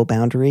reasonable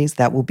boundaries,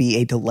 that will be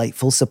a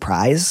delightful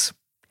surprise.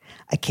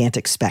 I can't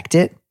expect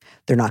it.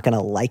 They're not going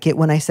to like it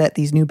when I set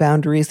these new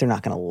boundaries. They're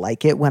not going to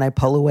like it when I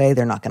pull away.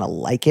 They're not going to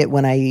like it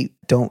when I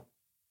don't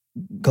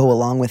go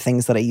along with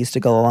things that I used to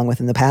go along with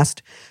in the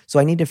past. So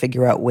I need to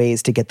figure out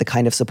ways to get the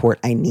kind of support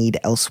I need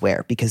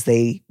elsewhere because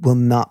they will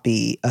not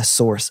be a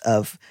source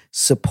of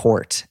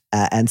support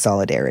and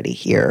solidarity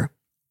here.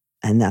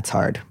 And that's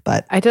hard.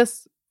 But I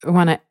just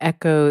want to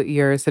echo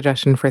your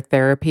suggestion for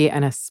therapy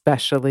and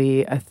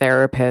especially a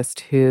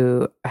therapist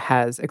who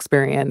has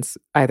experience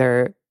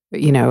either,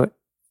 you know,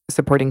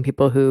 supporting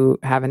people who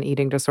have an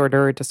eating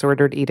disorder or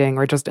disordered eating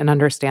or just an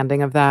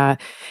understanding of that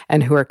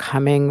and who are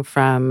coming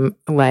from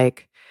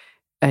like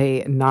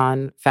a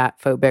non-fat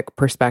phobic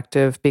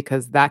perspective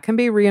because that can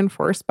be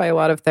reinforced by a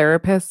lot of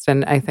therapists.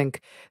 And I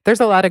think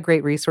there's a lot of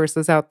great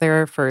resources out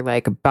there for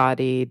like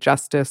body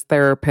justice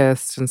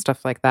therapists and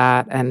stuff like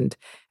that. And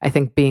I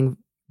think being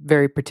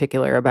very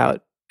particular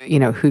about, you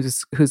know,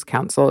 whose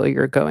counsel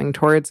you're going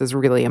towards is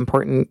really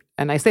important.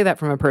 And I say that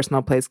from a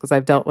personal place because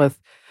I've dealt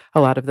with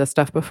a lot of this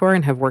stuff before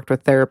and have worked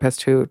with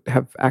therapists who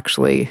have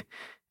actually,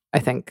 I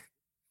think,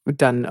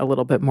 done a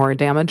little bit more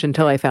damage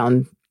until I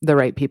found the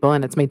right people.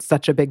 And it's made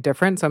such a big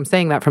difference. So I'm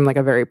saying that from like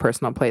a very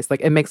personal place.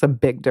 Like it makes a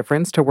big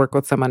difference to work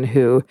with someone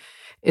who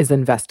is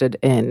invested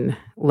in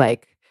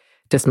like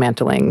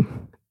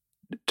dismantling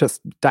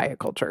just diet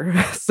culture.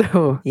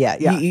 So yeah.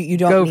 You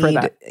don't go need, for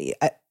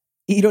that.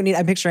 You don't need,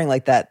 I'm picturing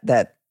like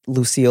that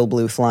Lucille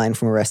Bluth line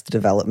from Arrested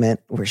Development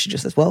where she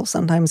just says, well,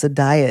 sometimes a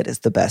diet is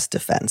the best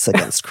defense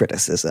against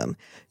criticism.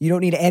 You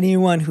don't need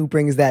anyone who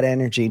brings that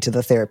energy to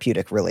the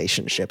therapeutic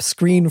relationship.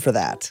 Screen for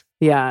that.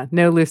 Yeah,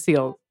 no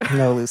Lucille.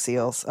 No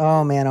Lucille's.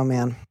 Oh, man, oh,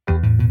 man.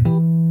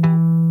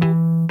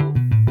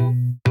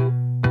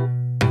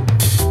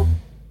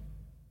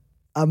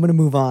 I'm going to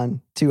move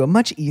on to a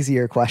much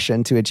easier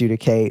question to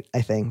adjudicate,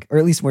 I think, or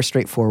at least more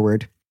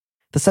straightforward.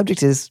 The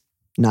subject is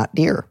not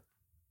dear.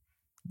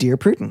 Dear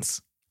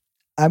Prudence.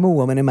 I'm a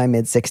woman in my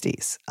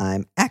mid-60s.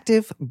 I'm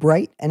active,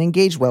 bright, and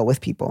engage well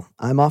with people.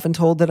 I'm often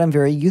told that I'm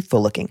very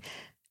youthful looking.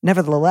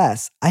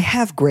 Nevertheless, I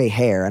have gray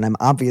hair, and I'm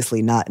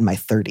obviously not in my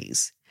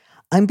 30s.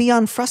 I'm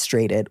beyond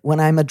frustrated when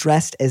I'm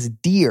addressed as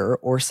dear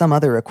or some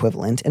other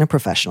equivalent in a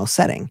professional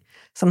setting.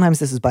 Sometimes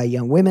this is by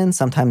young women,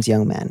 sometimes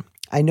young men.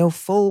 I know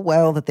full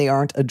well that they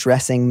aren't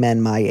addressing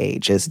men my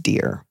age as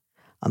dear.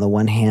 On the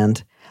one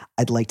hand,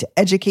 I'd like to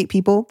educate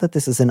people that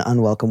this is an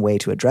unwelcome way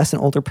to address an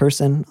older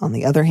person. On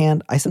the other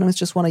hand, I sometimes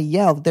just want to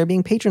yell that they're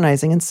being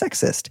patronizing and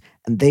sexist,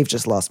 and they've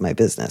just lost my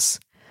business.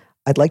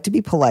 I'd like to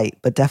be polite,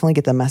 but definitely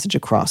get the message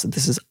across that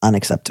this is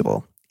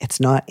unacceptable. It's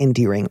not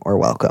endearing or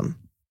welcome.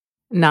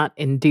 Not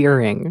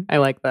endearing. I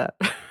like that.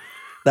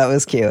 That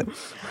was cute.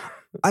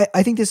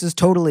 I think this is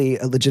totally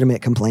a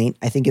legitimate complaint.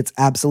 I think it's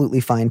absolutely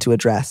fine to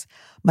address.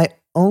 My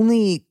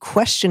only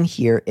question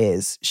here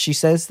is, she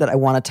says that I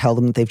want to tell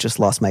them that they've just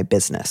lost my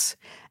business.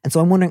 And so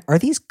I'm wondering, are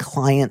these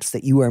clients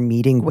that you are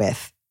meeting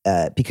with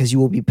because you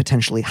will be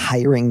potentially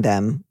hiring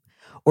them?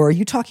 Or are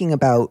you talking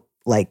about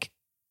like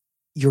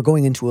you're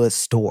going into a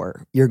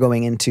store, you're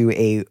going into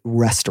a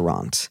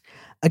restaurant?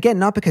 Again,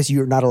 not because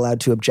you're not allowed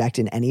to object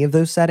in any of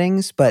those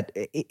settings, but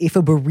if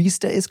a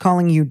barista is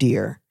calling you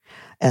dear,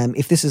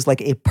 if this is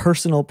like a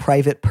personal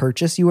private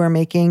purchase you are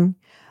making,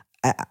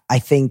 I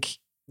think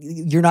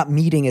you're not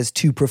meeting as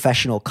two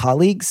professional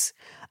colleagues.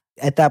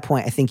 At that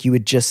point, I think you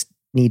would just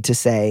need to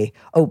say,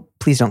 oh,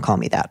 please don't call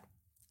me that.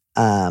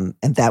 And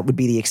that would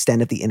be the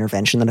extent of the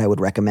intervention that I would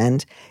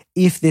recommend.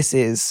 If this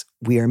is,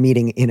 we are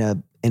meeting in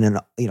in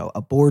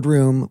a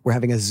boardroom, we're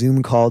having a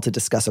Zoom call to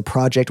discuss a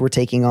project we're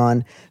taking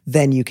on,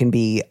 then you can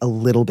be a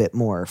little bit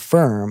more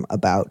firm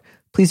about,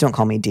 please don't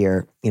call me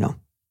dear.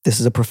 This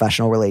is a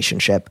professional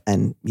relationship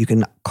and you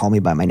can call me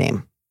by my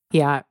name.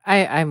 Yeah,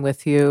 I'm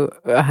with you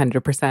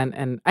 100%.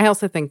 And I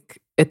also think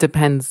it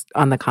depends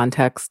on the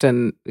context.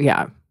 And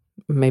yeah,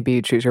 maybe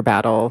you choose your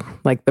battle.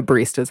 Like the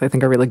baristas, I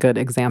think, are a really good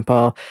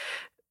example.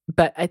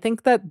 But I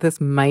think that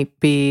this might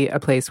be a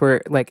place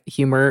where like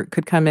humor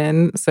could come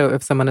in. So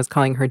if someone is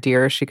calling her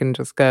dear, she can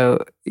just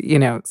go,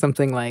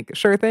 something like,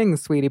 sure thing,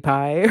 sweetie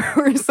pie,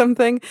 or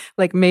something,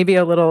 like maybe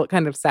a little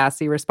kind of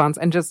sassy response,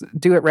 and just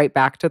do it right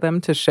back to them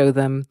to show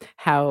them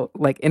how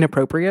like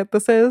inappropriate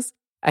this is.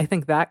 I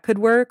think that could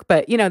work.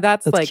 But,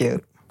 that's like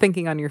cute.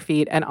 Thinking on your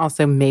feet, and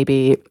also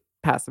maybe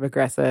passive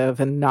aggressive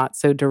and not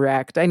so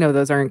direct. I know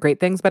those aren't great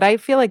things, but I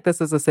feel like this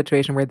is a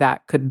situation where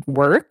that could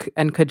work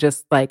and could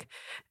just like,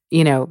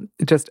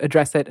 just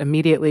address it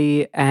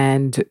immediately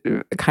and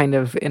kind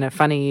of in a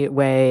funny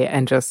way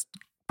and just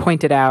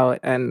point it out.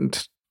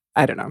 And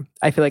I don't know.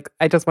 I feel like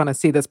I just want to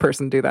see this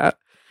person do that.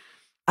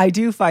 I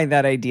do find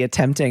that idea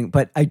tempting,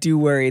 but I do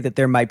worry that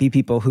there might be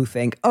people who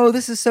think, oh,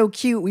 this is so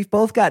cute. We've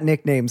both got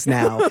nicknames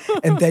now.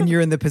 And then you're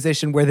in the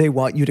position where they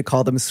want you to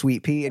call them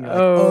Sweet Pea. And you're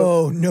like,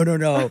 oh,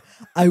 no.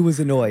 I was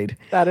annoyed.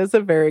 That is a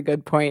very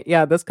good point.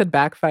 Yeah, this could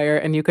backfire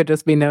and you could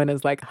just be known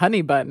as like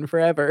Honey Bun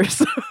forever.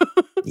 So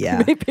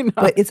yeah, maybe not.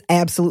 But it's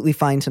absolutely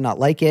fine to not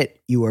like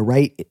it. You are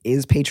right. It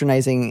is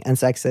patronizing and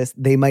sexist.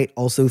 They might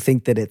also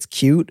think that it's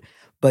cute,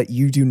 but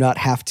you do not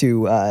have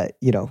to,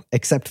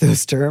 accept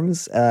those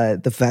terms.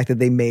 The fact that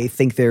they may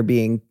think they're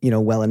being,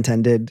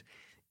 well-intended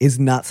is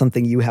not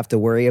something you have to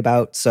worry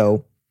about.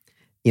 So,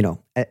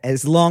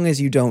 as long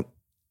as you don't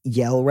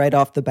yell right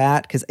off the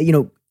bat, because,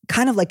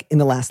 kind of like in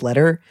the last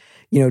letter,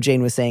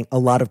 Jane was saying a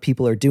lot of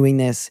people are doing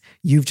this.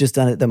 You've just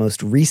done it the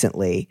most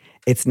recently.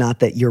 It's not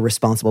that you're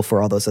responsible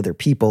for all those other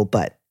people,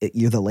 but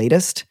you're the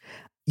latest.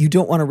 You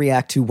don't want to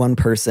react to one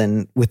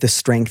person with the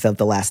strength of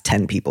the last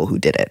 10 people who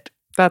did it.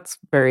 That's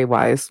very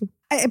wise.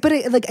 But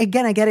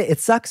again, I get it.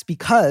 It sucks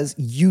because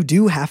you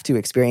do have to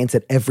experience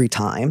it every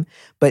time.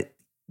 But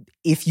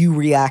if you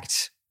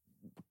react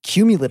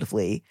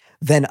cumulatively,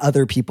 then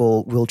other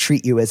people will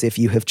treat you as if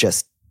you have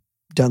just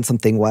done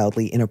something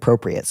wildly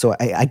inappropriate. So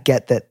I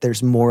get that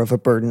there's more of a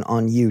burden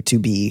on you to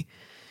be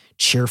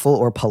cheerful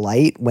or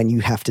polite when you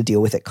have to deal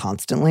with it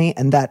constantly.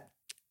 And that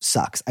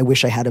sucks. I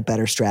wish I had a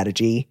better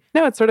strategy.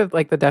 No, it's sort of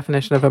like the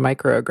definition of a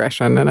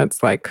microaggression. And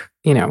it's like,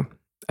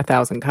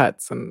 1,000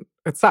 cuts and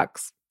it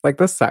sucks. Like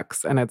this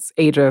sucks. And it's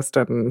ageist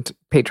and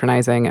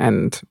patronizing.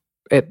 And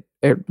it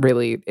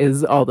really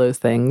is all those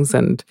things.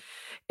 And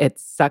it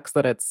sucks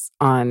that it's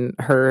on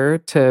her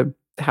to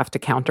have to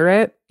counter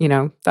it.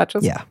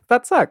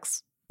 That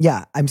sucks.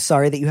 Yeah, I'm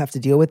sorry that you have to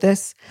deal with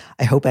this.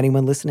 I hope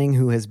anyone listening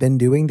who has been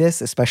doing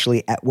this,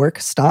 especially at work,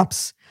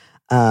 stops.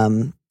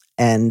 And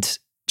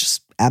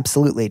just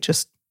absolutely,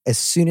 just as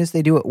soon as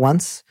they do it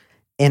once,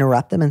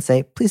 interrupt them and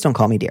say, please don't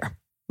call me dear.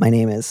 My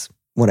name is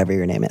whatever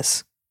your name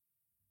is.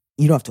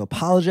 You don't have to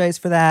apologize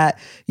for that.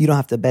 You don't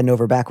have to bend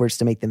over backwards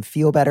to make them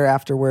feel better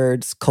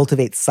afterwards.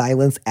 Cultivate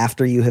silence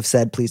after you have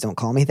said, please don't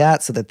call me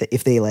that, so that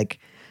if they like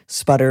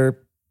sputter,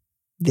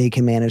 they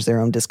can manage their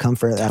own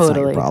discomfort. That's not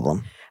your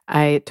problem.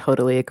 I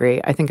totally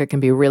agree. I think it can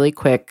be really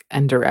quick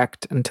and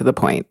direct and to the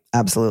point.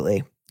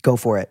 Absolutely. Go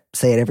for it.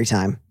 Say it every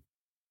time.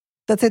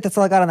 That's it. That's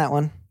all I got on that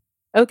one.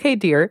 Okay,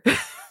 dear.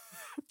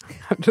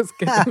 I'm just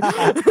kidding.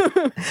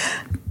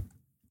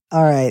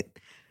 All right.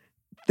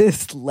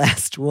 This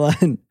last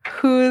one.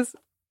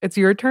 It's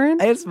your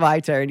turn? It's my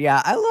turn.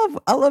 Yeah.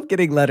 I love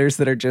getting letters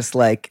that are just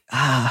like,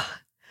 I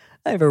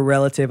have a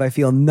relative I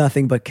feel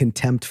nothing but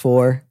contempt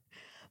for.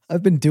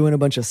 I've been doing a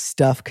bunch of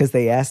stuff because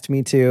they asked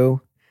me to.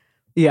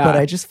 Yeah. But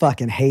I just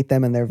fucking hate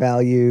them and their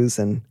values.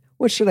 And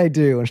what should I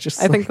do? And it's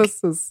just I think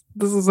this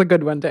is a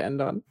good one to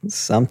end on.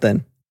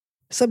 Something.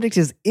 Subject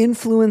is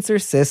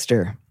influencer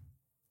sister.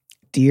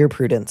 Dear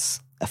Prudence,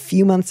 a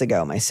few months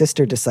ago, my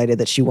sister decided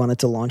that she wanted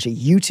to launch a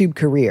YouTube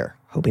career,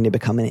 hoping to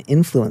become an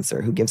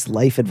influencer who gives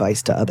life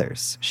advice to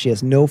others. She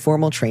has no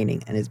formal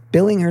training and is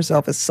billing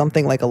herself as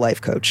something like a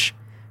life coach.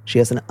 She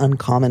has an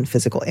uncommon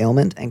physical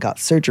ailment and got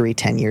surgery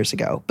 10 years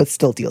ago, but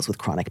still deals with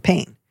chronic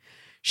pain.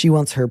 She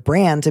wants her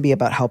brand to be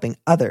about helping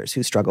others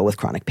who struggle with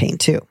chronic pain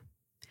too.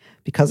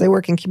 Because I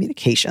work in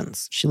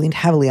communications, she leaned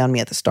heavily on me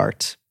at the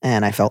start,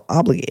 and I felt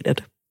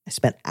obligated. I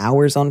spent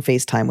hours on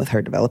FaceTime with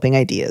her developing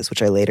ideas,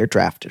 which I later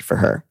drafted for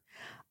her.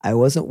 I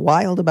wasn't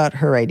wild about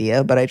her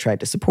idea, but I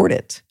tried to support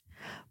it.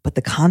 But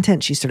the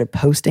content she started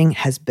posting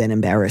has been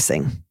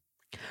embarrassing.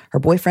 Her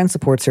boyfriend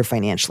supports her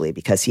financially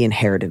because he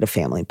inherited a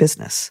family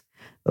business.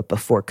 But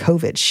before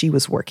COVID, she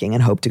was working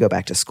and hoped to go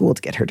back to school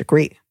to get her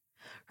degree.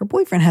 Her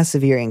boyfriend has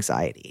severe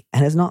anxiety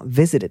and has not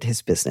visited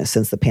his business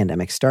since the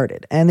pandemic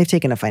started, and they've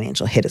taken a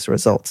financial hit as a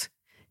result.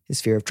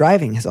 His fear of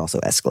driving has also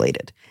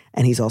escalated,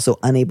 and he's also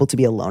unable to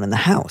be alone in the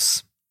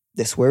house.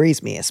 This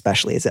worries me,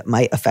 especially as it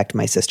might affect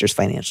my sister's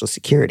financial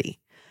security.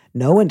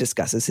 No one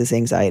discusses his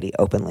anxiety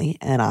openly,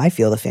 and I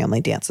feel the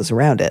family dances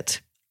around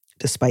it.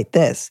 Despite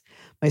this,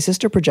 My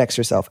sister projects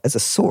herself as a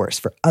source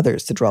for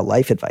others to draw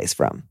life advice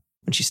from.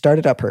 When she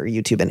started up her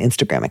YouTube and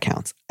Instagram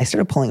accounts, I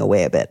started pulling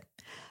away a bit.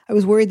 I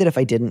was worried that if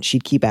I didn't,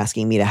 she'd keep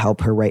asking me to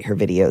help her write her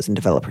videos and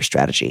develop her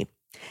strategy.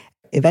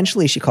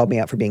 Eventually, she called me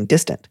out for being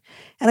distant,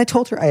 and I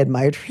told her I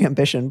admired her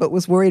ambition but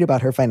was worried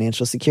about her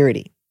financial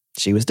security.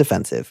 She was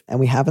defensive, and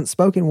we haven't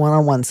spoken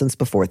one-on-one since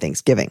before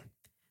Thanksgiving.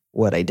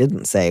 What I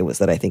didn't say was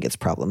that I think it's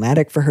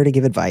problematic for her to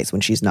give advice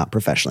when she's not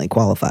professionally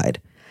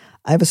qualified.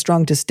 I have a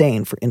strong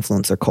disdain for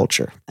influencer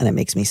culture, and it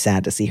makes me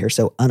sad to see her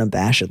so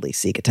unabashedly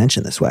seek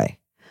attention this way.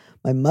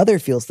 My mother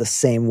feels the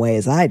same way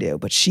as I do,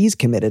 but she's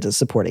committed to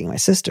supporting my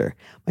sister.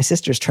 My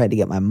sister's tried to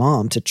get my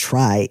mom to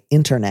try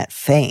internet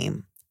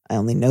fame. I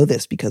only know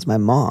this because my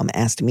mom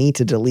asked me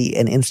to delete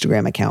an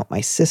Instagram account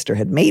my sister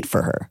had made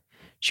for her.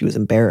 She was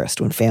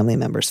embarrassed when family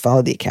members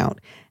followed the account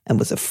and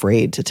was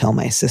afraid to tell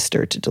my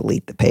sister to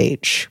delete the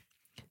page.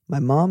 My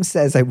mom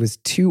says I was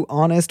too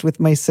honest with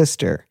my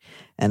sister,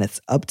 and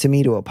it's up to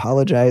me to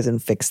apologize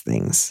and fix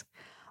things.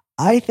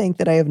 I think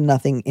that I have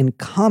nothing in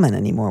common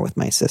anymore with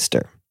my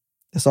sister.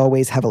 This all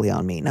weighs heavily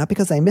on me, not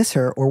because I miss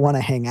her or want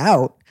to hang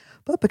out,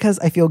 but because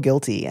I feel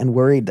guilty and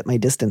worried that my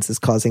distance is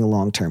causing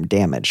long-term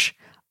damage.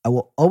 I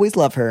will always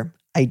love her.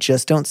 I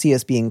just don't see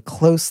us being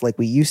close like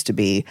we used to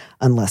be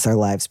unless our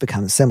lives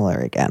become similar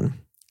again.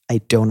 I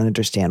don't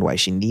understand why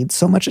she needs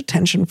so much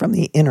attention from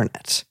the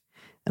internet.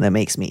 And it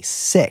makes me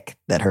sick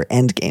that her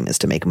end game is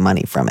to make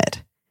money from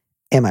it.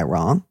 Am I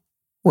wrong?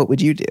 What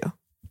would you do?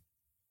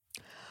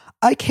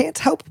 I can't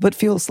help but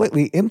feel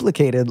slightly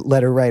implicated,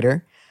 letter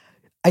writer.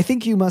 I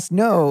think you must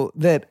know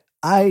that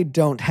I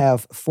don't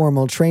have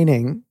formal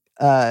training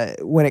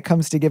when it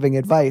comes to giving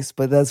advice,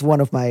 but that's one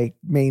of my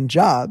main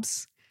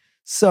jobs.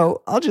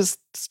 So I'll just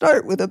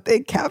start with a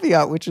big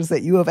caveat, which is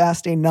that you have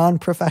asked a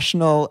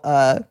non-professional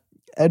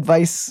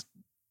advice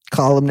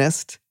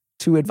columnist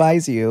to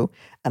advise you.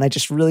 And I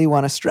just really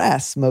want to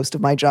stress most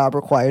of my job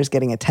requires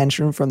getting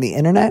attention from the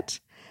internet.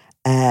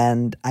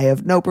 And I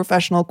have no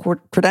professional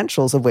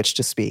credentials of which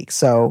to speak.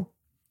 So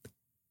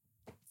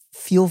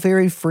feel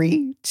very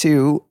free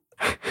to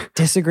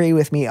disagree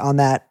with me on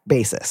that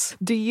basis.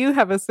 Do you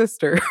have a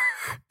sister?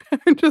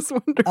 I'm just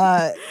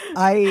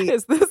wondering.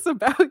 Is this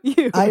about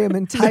you? I am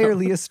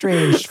entirely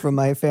estranged from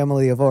my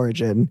family of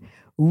origin.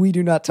 We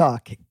do not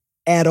talk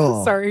at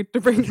all. Sorry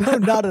to bring that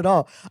up. Not at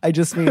all. I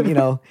just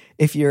mean,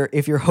 if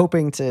you're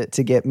hoping to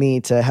get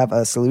me to have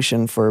a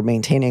solution for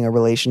maintaining a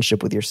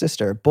relationship with your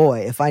sister, boy,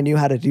 if I knew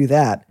how to do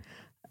that,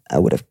 I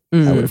would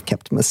have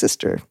kept my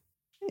sister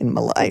in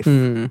my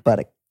life, but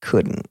I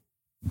couldn't.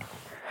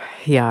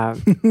 Yeah.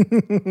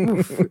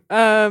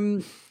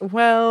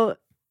 Well,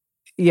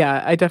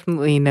 yeah, I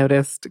definitely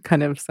noticed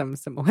kind of some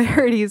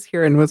similarities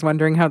here and was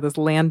wondering how this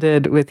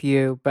landed with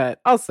you, but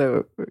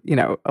also,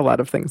 a lot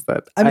of things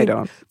that I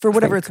don't. For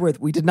whatever it's worth,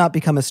 we did not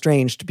become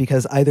estranged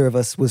because either of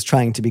us was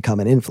trying to become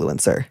an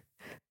influencer.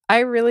 I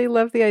really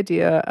love the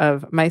idea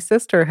of my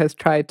sister has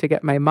tried to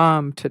get my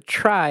mom to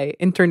try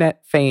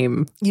internet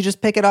fame. You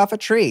just pick it off a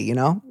tree,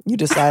 You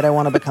decide I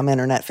want to become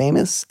internet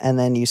famous, and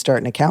then you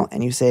start an account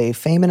and you say,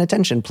 fame and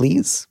attention,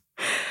 please.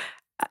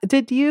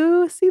 Did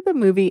you see the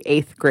movie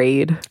 8th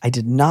Grade? I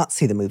did not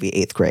see the movie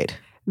 8th Grade.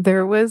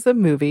 There was a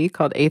movie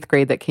called 8th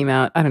Grade that came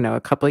out, I don't know,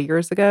 a couple of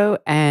years ago.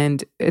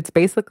 And it's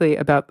basically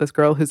about this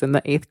girl who's in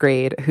the 8th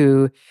grade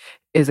who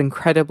is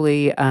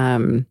incredibly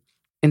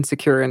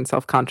insecure and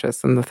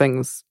self-conscious and the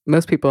things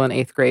most people in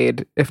 8th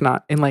grade, if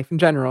not in life in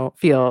general,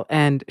 feel.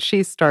 And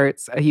she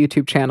starts a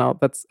YouTube channel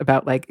that's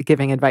about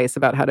giving advice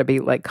about how to be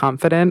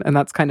confident. And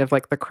that's kind of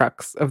the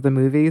crux of the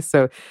movie.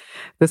 So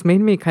this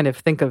made me kind of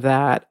think of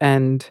that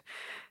and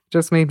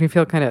just made me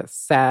feel kind of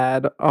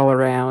sad all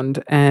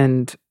around.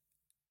 And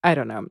I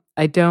don't know.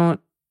 I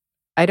don't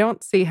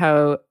see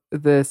how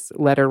this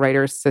letter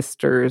writer's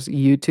sister's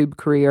YouTube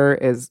career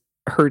is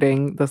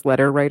hurting this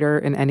letter writer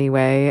in any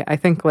way. I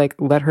think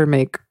let her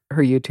make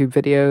her YouTube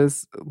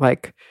videos.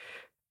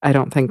 I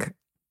don't think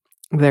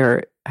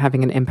they're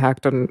having an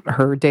impact on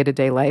her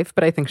day-to-day life,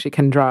 but I think she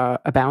can draw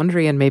a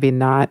boundary and maybe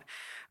not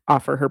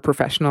offer her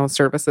professional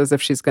services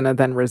if she's going to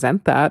then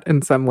resent that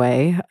in some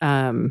way.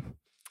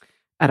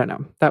 I don't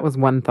know. That was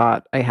one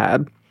thought I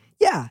had.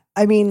 Yeah.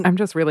 I mean, I'm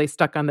just really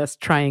stuck on this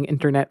trying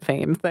internet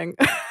fame thing.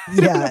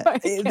 Yeah.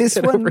 This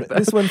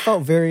one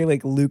felt very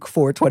Luke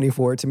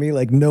 4:24 to me.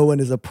 No one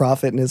is a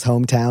prophet in his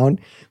hometown,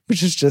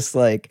 which is just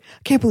I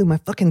can't believe my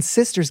fucking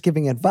sister's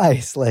giving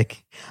advice.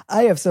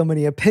 I have so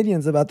many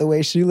opinions about the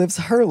way she lives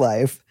her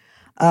life.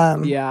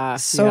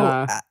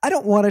 So I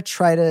don't want to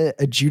try to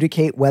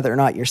adjudicate whether or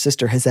not your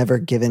sister has ever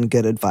given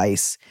good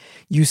advice.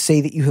 You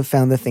say that you have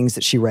found the things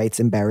that she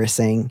writes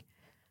embarrassing.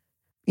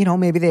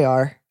 Maybe they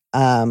are.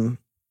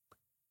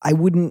 I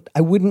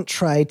wouldn't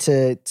try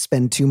to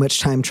spend too much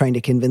time trying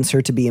to convince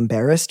her to be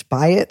embarrassed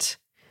by it,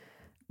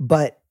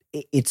 but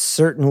it's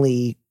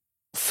certainly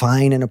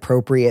fine and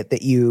appropriate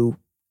that you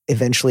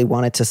eventually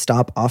wanted to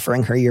stop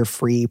offering her your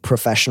free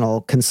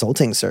professional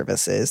consulting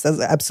services. That's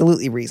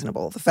absolutely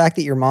reasonable. The fact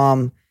that your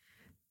mom,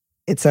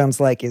 it sounds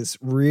like, is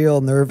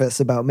real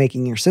nervous about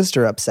making your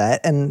sister upset,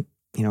 and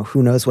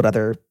who knows what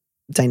other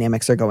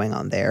dynamics are going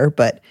on there,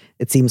 but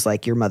it seems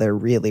like your mother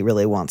really,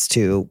 really wants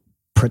to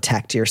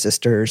protect your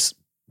sister's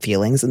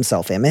feelings and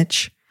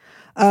self-image.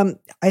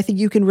 I think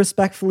you can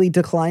respectfully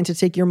decline to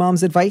take your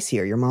mom's advice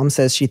here. Your mom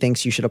says she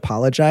thinks you should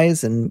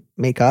apologize and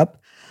make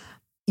up.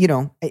 You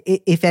know,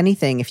 if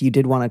anything, if you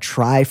did want to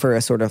try for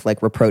a sort of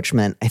like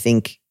rapprochement, I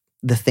think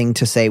the thing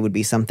to say would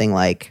be something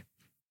like,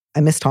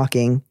 I miss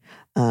talking.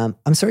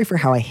 I'm sorry for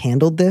how I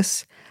handled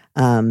this.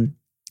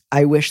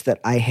 I wish that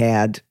I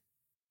had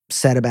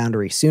set a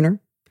boundary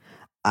sooner.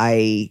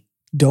 I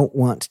don't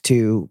want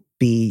to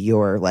be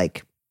your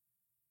like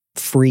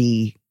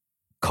free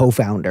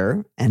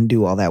co-founder and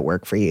do all that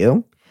work for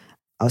you.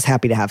 I was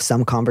happy to have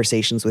some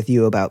conversations with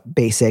you about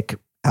basic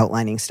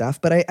outlining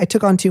stuff, but I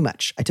took on too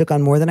much. I took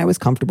on more than I was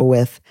comfortable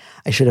with.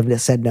 I should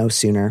have said no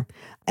sooner.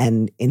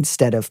 And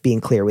instead of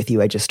being clear with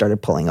you, I just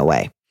started pulling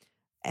away.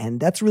 And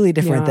that's really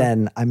different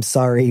than I'm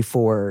sorry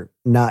for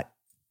not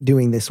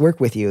doing this work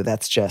with you.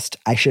 That's just,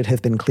 I should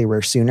have been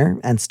clearer sooner,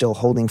 and still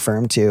holding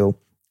firm to,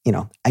 you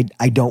know,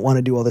 I don't want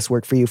to do all this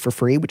work for you for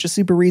free, which is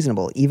super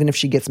reasonable. Even if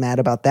she gets mad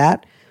about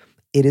that,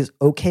 it is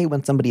okay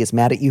when somebody is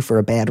mad at you for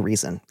a bad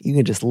reason. You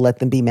can just let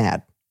them be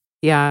mad.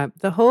 Yeah.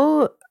 The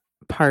whole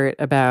part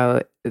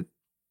about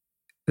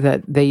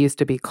that they used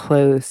to be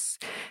close,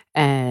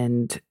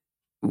 and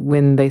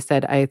when they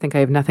said, I think I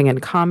have nothing in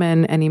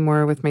common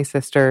anymore with my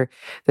sister,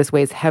 this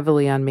weighs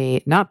heavily on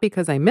me, not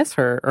because I miss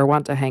her or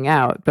want to hang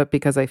out, but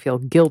because I feel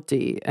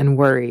guilty and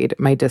worried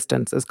my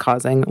distance is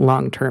causing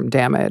long-term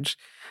damage.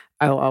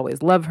 I'll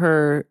always love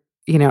her.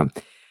 You know,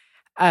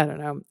 I don't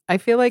know. I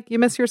feel like you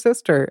miss your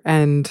sister,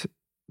 and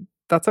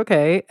that's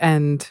okay.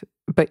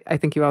 But I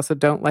think you also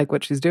don't like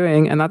what she's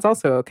doing, and that's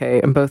also okay.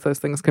 And both those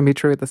things can be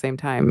true at the same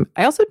time.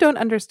 I also don't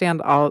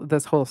understand all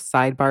this whole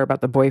sidebar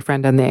about the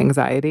boyfriend and the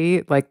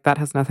anxiety. Like, that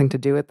has nothing to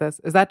do with this.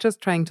 Is that just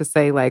trying to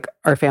say, like,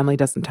 our family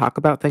doesn't talk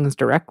about things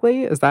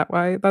directly? Is that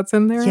why that's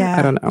in there? Yeah,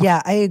 I don't know.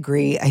 Yeah, I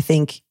agree. I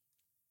think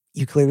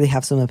you clearly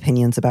have some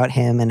opinions about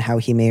him and how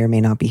he may or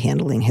may not be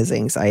handling his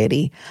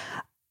anxiety.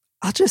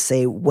 I'll just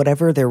say,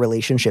 whatever their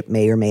relationship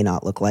may or may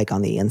not look like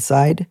on the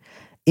inside,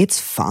 it's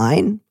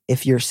fine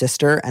if your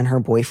sister and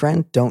her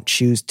boyfriend don't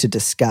choose to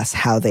discuss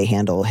how they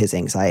handle his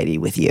anxiety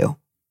with you.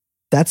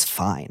 That's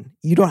fine.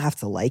 You don't have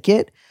to like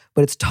it,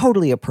 but it's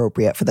totally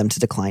appropriate for them to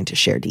decline to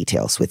share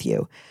details with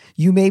you.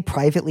 You may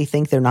privately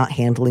think they're not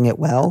handling it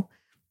well.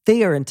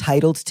 They are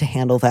entitled to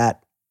handle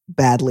that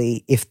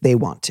badly if they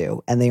want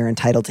to, and they are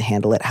entitled to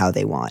handle it how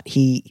they want.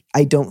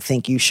 I don't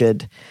think you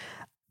should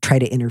try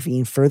to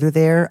intervene further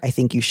there. I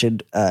think you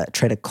should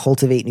try to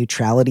cultivate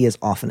neutrality as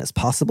often as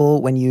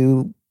possible when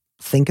you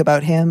think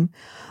about him,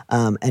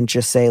 and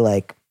just say,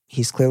 like,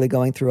 he's clearly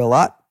going through a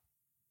lot.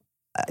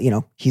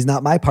 He's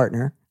not my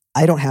partner.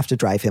 I don't have to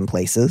drive him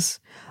places.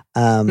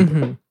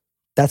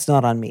 That's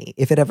not on me.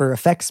 If it ever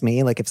affects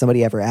me, like if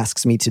somebody ever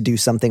asks me to do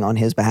something on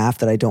his behalf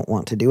that I don't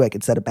want to do, I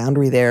could set a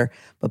boundary there.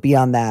 But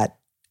beyond that,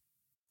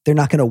 they're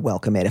not going to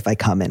welcome it if I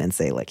come in and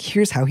say, like,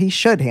 here's how he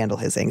should handle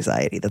his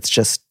anxiety. That's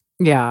just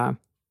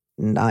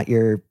not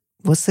your,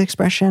 what's the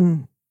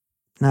expression?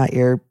 Not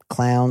your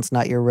clowns,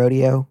 not your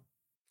rodeo.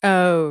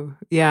 Oh,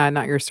 yeah,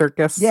 not your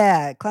circus.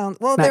 Yeah, clowns.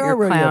 Well, there are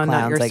rodeo clowns,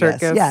 not your I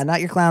circus. guess. Yeah,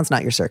 not your clowns,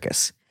 not your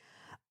circus.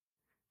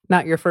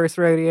 Not your first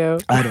rodeo.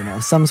 I don't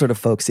know, some sort of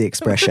folksy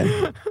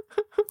expression.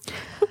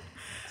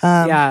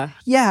 Yeah,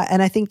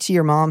 and I think to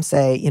your mom,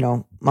 say,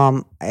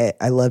 Mom,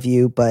 I love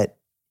you, but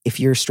if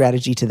your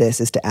strategy to this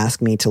is to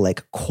ask me to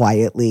like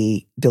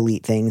quietly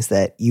delete things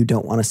that you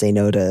don't want to say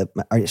no to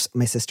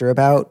my sister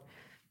about,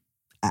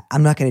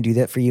 I'm not going to do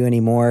that for you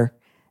anymore.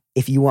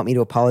 If you want me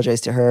to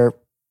apologize to her,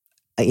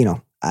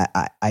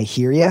 I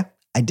hear you.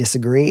 I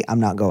disagree.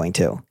 I'm not going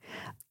to.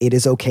 It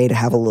is okay to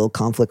have a little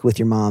conflict with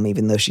your mom,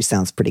 even though she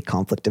sounds pretty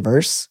conflict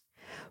averse.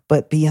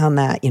 But beyond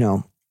that,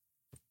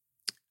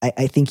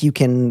 I think you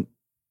can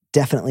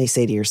definitely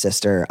say to your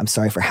sister, I'm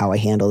sorry for how I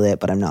handled it,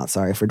 but I'm not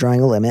sorry for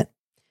drawing a limit,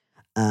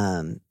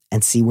 and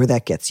see where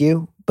that gets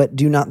you. But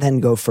do not then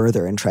go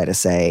further and try to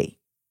say,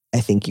 I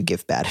think you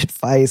give bad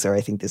advice, or I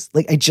think this,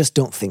 like, I just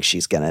don't think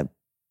she's going to,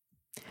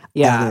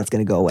 I don't think it's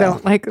going to go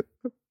well.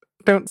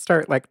 Don't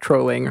start like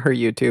trolling her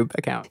YouTube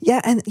account. Yeah.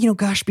 And,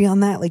 gosh,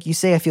 beyond that, like you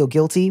say, I feel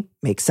guilty,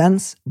 makes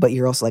sense. But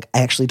you're also like,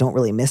 I actually don't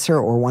really miss her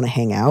or want to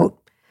hang out.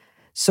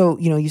 So,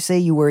 you say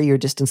you worry your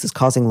distance is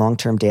causing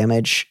long-term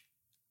damage.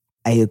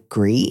 I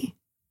agree.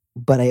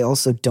 But I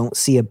also don't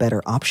see a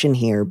better option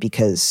here,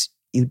 because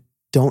you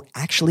don't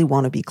actually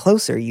want to be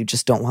closer. You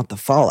just don't want the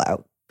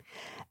fallout.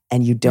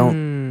 And you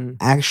don't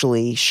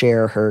actually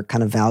share her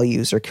kind of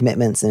values or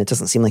commitments. And it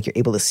doesn't seem like you're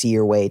able to see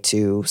your way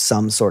to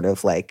some sort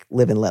of like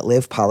live and let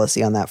live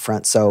policy on that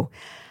front. So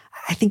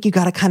I think you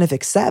got to kind of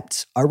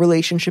accept our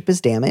relationship is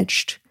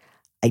damaged.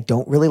 I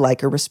don't really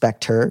like or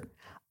respect her.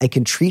 I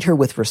can treat her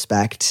with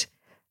respect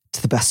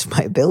to the best of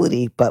my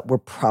ability, but we're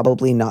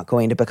probably not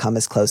going to become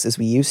as close as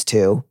we used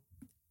to.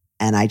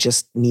 And I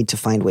just need to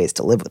find ways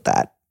to live with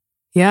that.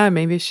 Yeah,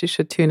 maybe she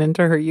should tune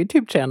into her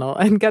YouTube channel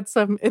and get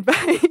some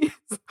advice.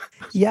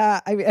 Yeah,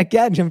 I mean,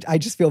 again, I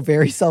just feel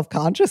very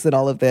self-conscious in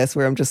all of this,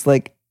 where I'm just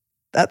like,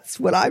 That's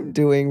what I'm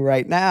doing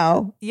right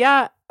now.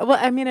 Yeah. Well,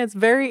 I mean, it's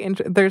very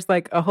interesting. There's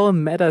like a whole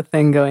meta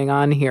thing going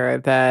on here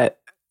that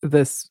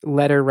this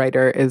letter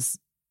writer is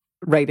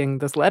writing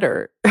this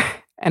letter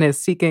and is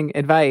seeking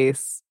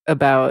advice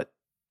about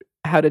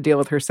how to deal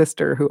with her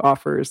sister who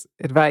offers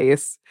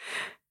advice.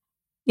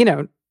 You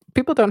know,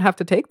 people don't have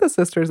to take the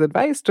sister's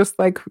advice, just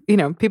like, you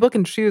know, people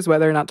can choose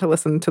whether or not to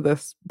listen to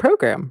this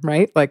program,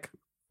 right? Like,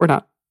 we're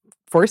not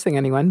forcing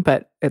anyone,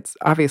 but it's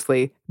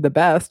obviously the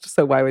best.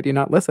 So why would you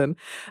not listen?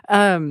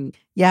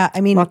 Yeah,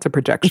 I mean, Lots of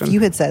projection. if you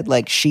had said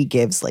like she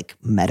gives like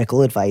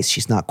medical advice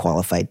she's not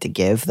qualified to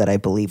give that I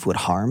believe would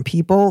harm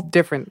people,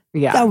 Different.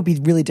 Yeah. that would be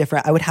really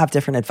different. I would have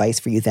different advice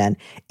for you then.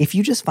 If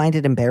you just find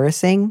it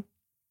embarrassing,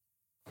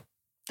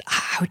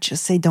 I would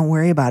just say don't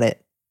worry about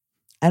it.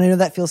 And I know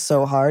that feels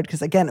so hard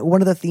because, again,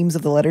 one of the themes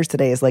of the letters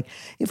today is like,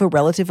 if a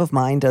relative of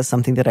mine does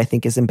something that I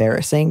think is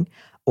embarrassing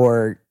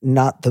or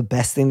not the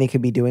best thing they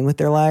could be doing with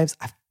their lives,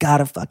 I've got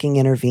to fucking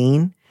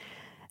intervene.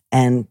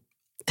 And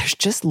there's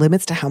just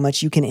limits to how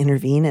much you can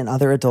intervene in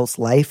other adults'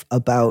 life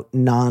about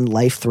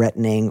non-life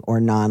threatening or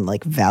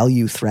non-like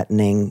value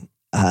threatening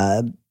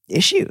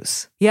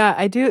issues. Yeah,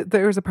 I do.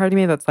 There was a part of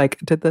me that's like,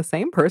 did the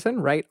same person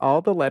write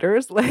all the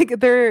letters? Like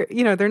they're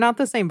not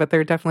the same, but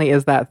there definitely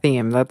is that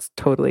theme. That's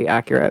totally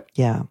accurate.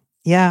 Yeah.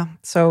 Yeah.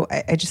 So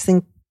I just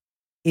think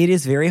it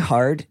is very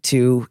hard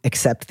to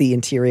accept the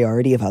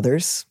interiority of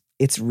others.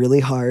 It's really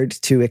hard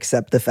to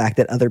accept the fact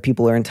that other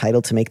people are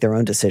entitled to make their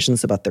own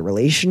decisions about their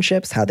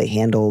relationships, how they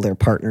handle their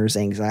partner's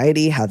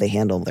anxiety, how they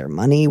handle their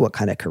money, what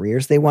kind of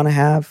careers they want to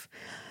have.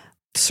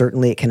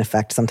 Certainly, it can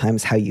affect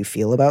sometimes how you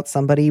feel about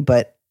somebody,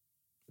 but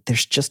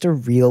there's just a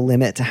real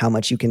limit to how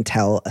much you can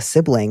tell a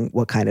sibling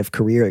what kind of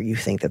career you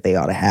think that they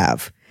ought to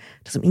have.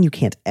 Doesn't mean you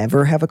can't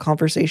ever have a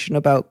conversation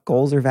about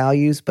goals or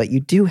values, but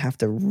you do have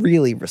to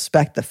really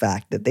respect the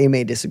fact that they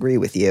may disagree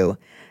with you.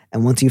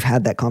 And once you've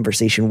had that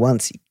conversation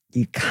once,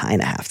 you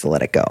kind of have to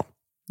let it go.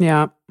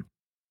 Yeah.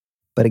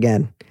 But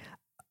again,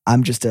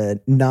 I'm just a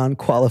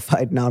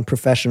non-qualified,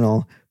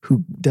 non-professional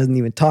who doesn't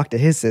even talk to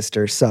his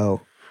sister.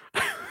 So,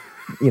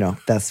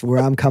 that's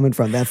where I'm coming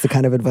from. That's the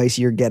kind of advice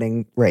you're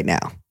getting right now.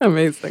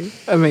 Amazing.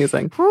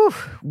 Amazing. Whew,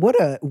 what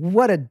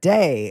a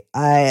day.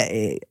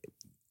 I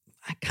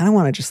kind of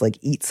want to just like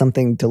eat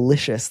something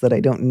delicious that I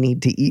don't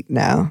need to eat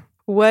now.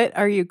 What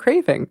are you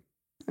craving?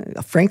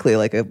 Frankly,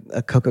 like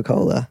a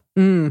Coca-Cola.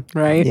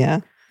 Right?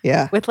 Yeah.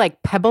 Yeah. With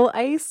like pebble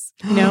ice,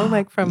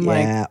 like from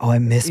yeah. Oh, I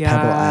miss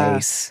Pebble Yeah.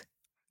 Ice.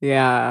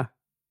 Yeah.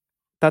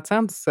 That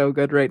sounds so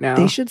good right now.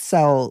 They should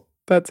sell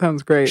That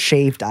sounds great.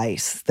 shaved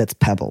ice that's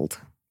pebbled.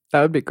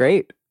 That would be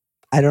great.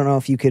 I don't know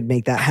if you could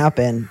make that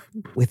happen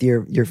with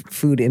your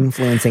food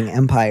influencing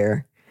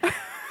empire.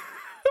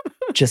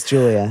 Just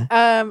Julia.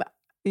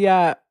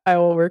 Yeah, I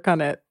will work on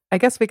it. I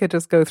guess we could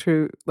just go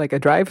through like a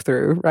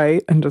drive-through,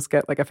 right? And just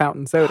get like a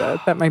fountain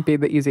soda. That might be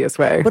the easiest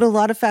way. But a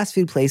lot of fast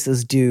food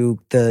places do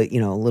the,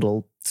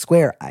 little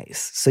square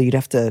ice. So you'd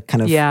have to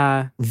kind of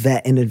Yeah.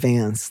 vet in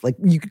advance. Like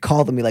you could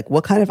call them and be like,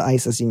 what kind of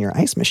ice is in your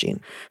ice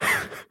machine?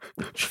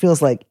 Which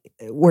feels like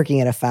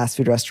working at a fast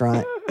food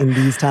restaurant in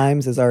these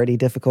times is already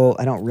difficult.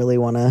 I don't really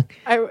want to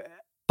I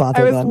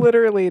bother was them.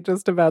 literally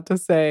just about to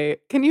say,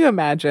 can you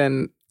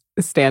imagine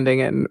standing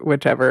in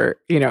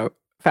whichever,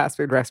 fast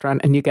food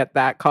restaurant and you get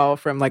that call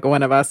from like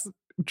one of us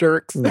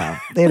jerks? No,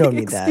 they don't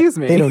need that. Excuse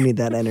me. They don't need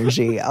that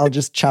energy. I'll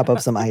just chop up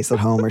some ice at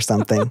home or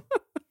something.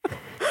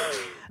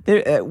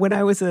 When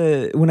I was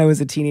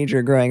a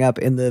teenager growing up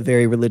in the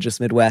very religious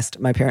Midwest,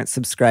 my parents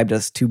subscribed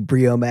us to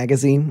Brio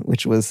magazine,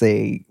 which was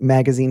a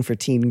magazine for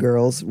teen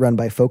girls run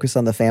by Focus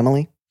on the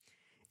Family.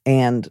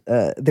 And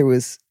there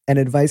was an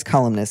advice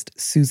columnist,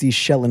 Susie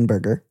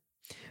Schellenberger,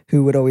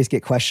 who would always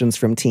get questions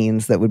from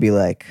teens that would be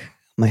like,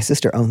 my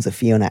sister owns a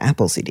Fiona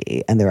Apple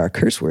CD and there are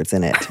curse words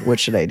in it. What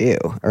should I do?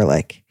 Or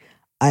like,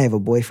 I have a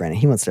boyfriend and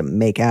he wants to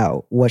make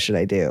out. What should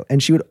I do?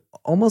 And she would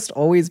almost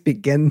always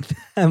begin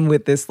them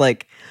with this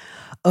like,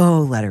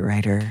 oh, letter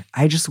writer,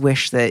 I just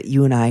wish that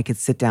you and I could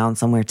sit down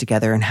somewhere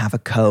together and have a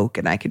Coke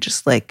and I could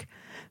just like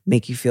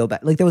make you feel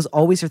bad. Like that was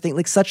always her thing.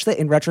 Like such that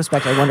in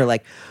retrospect, I wonder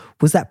like,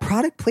 was that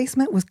product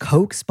placement? Was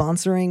Coke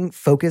sponsoring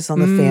Focus on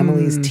the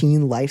Family's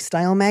teen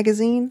lifestyle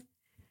magazine?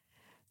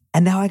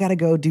 And now I got to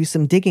go do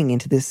some digging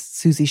into this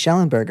Susie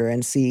Schellenberger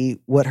and see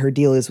what her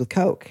deal is with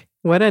Coke.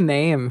 What a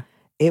name.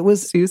 It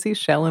was, Susie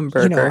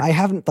Schellenberger. I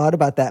haven't thought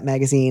about that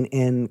magazine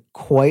in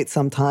quite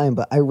some time,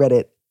 but I read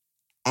it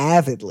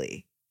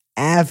avidly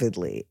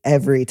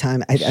every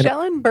time.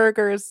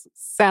 Schellenberger's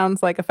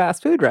sounds like a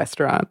fast food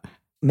restaurant,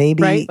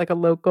 Maybe, right? Like a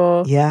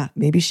local. yeah,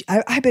 maybe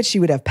I bet she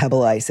would have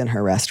Pebble Ice in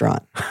her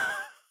restaurant.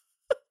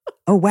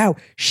 Oh, wow.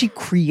 She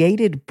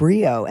created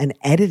Brio and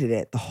edited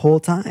it the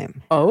whole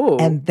time. Oh.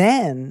 And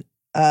then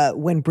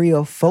when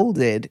Brio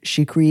folded,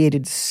 she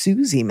created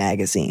Susie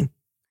magazine.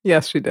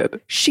 Yes, she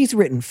did. She's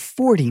written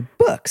 40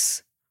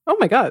 books. Oh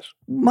my gosh.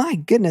 My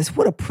goodness,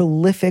 what a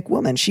prolific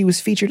woman. She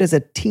was featured as a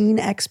teen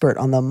expert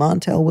on the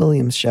Montel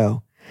Williams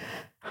show.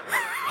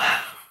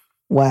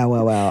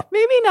 Wow.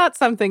 Maybe not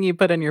something you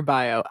put in your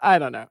bio. I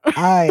don't know.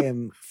 I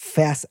am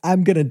fast.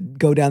 I'm going to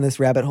go down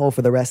this rabbit hole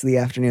for the rest of the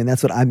afternoon.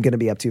 That's what I'm going to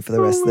be up to for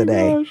the rest of the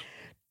day. Gosh.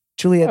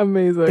 Juliet,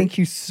 Amazing. thank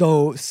you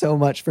so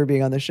much for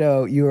being on the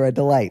show. You are a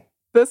delight.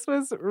 This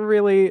was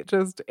really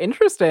just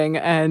interesting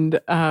and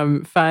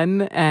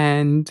fun.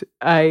 And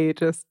I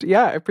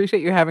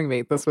appreciate you having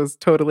me. This was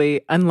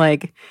totally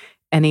unlike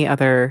any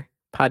other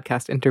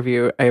podcast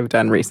interview I have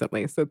done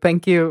recently. So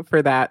thank you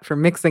for that, for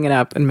mixing it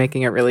up and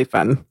making it really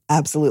fun.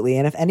 Absolutely.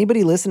 And if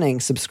anybody listening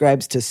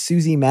subscribes to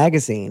Susie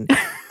Magazine,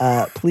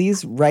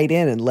 please write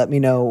in and let me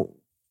know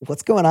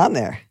what's going on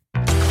there.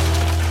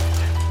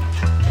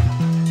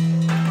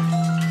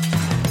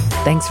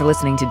 Thanks for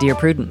listening to Dear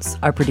Prudence.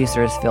 Our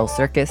producer is Phil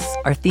Circus.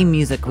 Our theme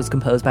music was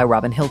composed by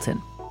Robin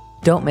Hilton.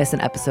 Don't miss an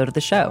episode of the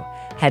show.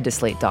 Head to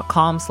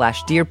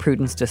slate.com/Dear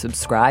Prudence to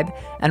subscribe.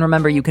 And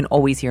remember, you can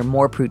always hear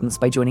more Prudence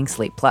by joining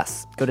Slate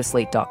Plus. Go to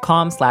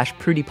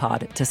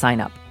slate.com/PrudyPod to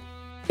sign up.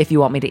 If you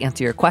want me to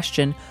answer your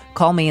question,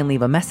 call me and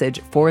leave a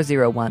message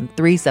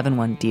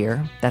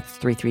 401-371-DEAR. That's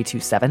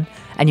 3327.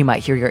 And you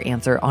might hear your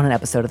answer on an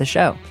episode of the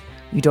show.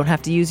 You don't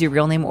have to use your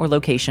real name or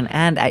location.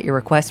 And at your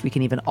request, we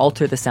can even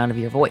alter the sound of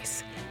your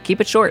voice. Keep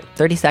it short,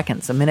 30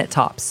 seconds, a minute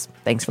tops.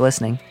 Thanks for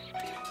listening.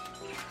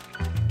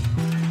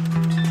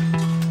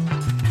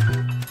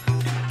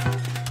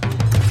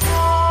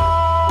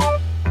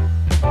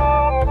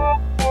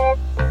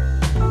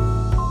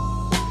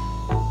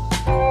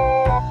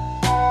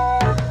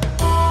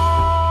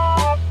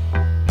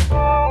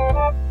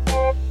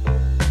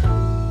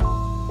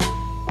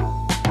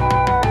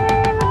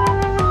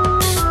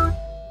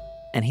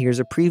 And here's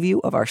a preview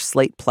of our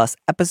Slate Plus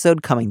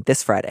episode coming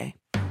this Friday.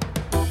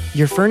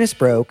 Your furnace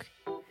broke.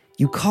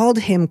 You called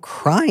him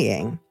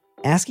crying,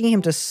 asking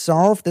him to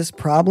solve this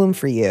problem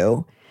for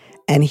you.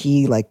 And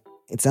he,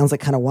 it sounds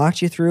like kind of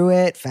walked you through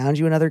it, found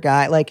you another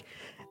guy.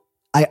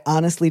 I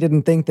honestly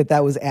didn't think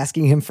that was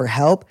asking him for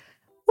help.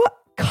 What?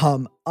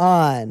 Come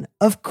on.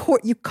 Of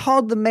course, you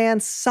called the man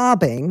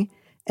sobbing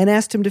and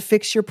asked him to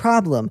fix your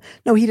problem.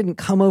 No, he didn't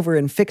come over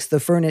and fix the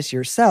furnace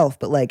yourself,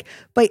 but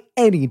by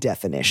any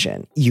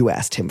definition, you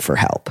asked him for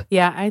help.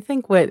 Yeah, I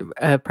think what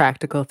a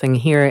practical thing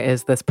here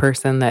is this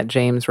person that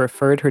James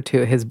referred her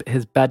to, his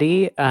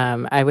buddy.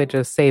 I would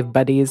just save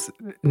Buddy's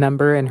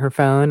number in her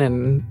phone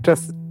and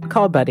just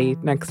call Buddy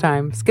next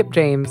time. Skip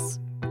James.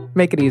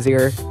 Make it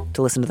easier.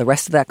 To listen to the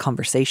rest of that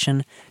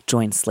conversation,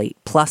 join Slate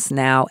Plus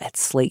now at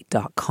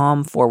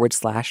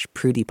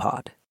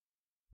slate.com/PrudyPod.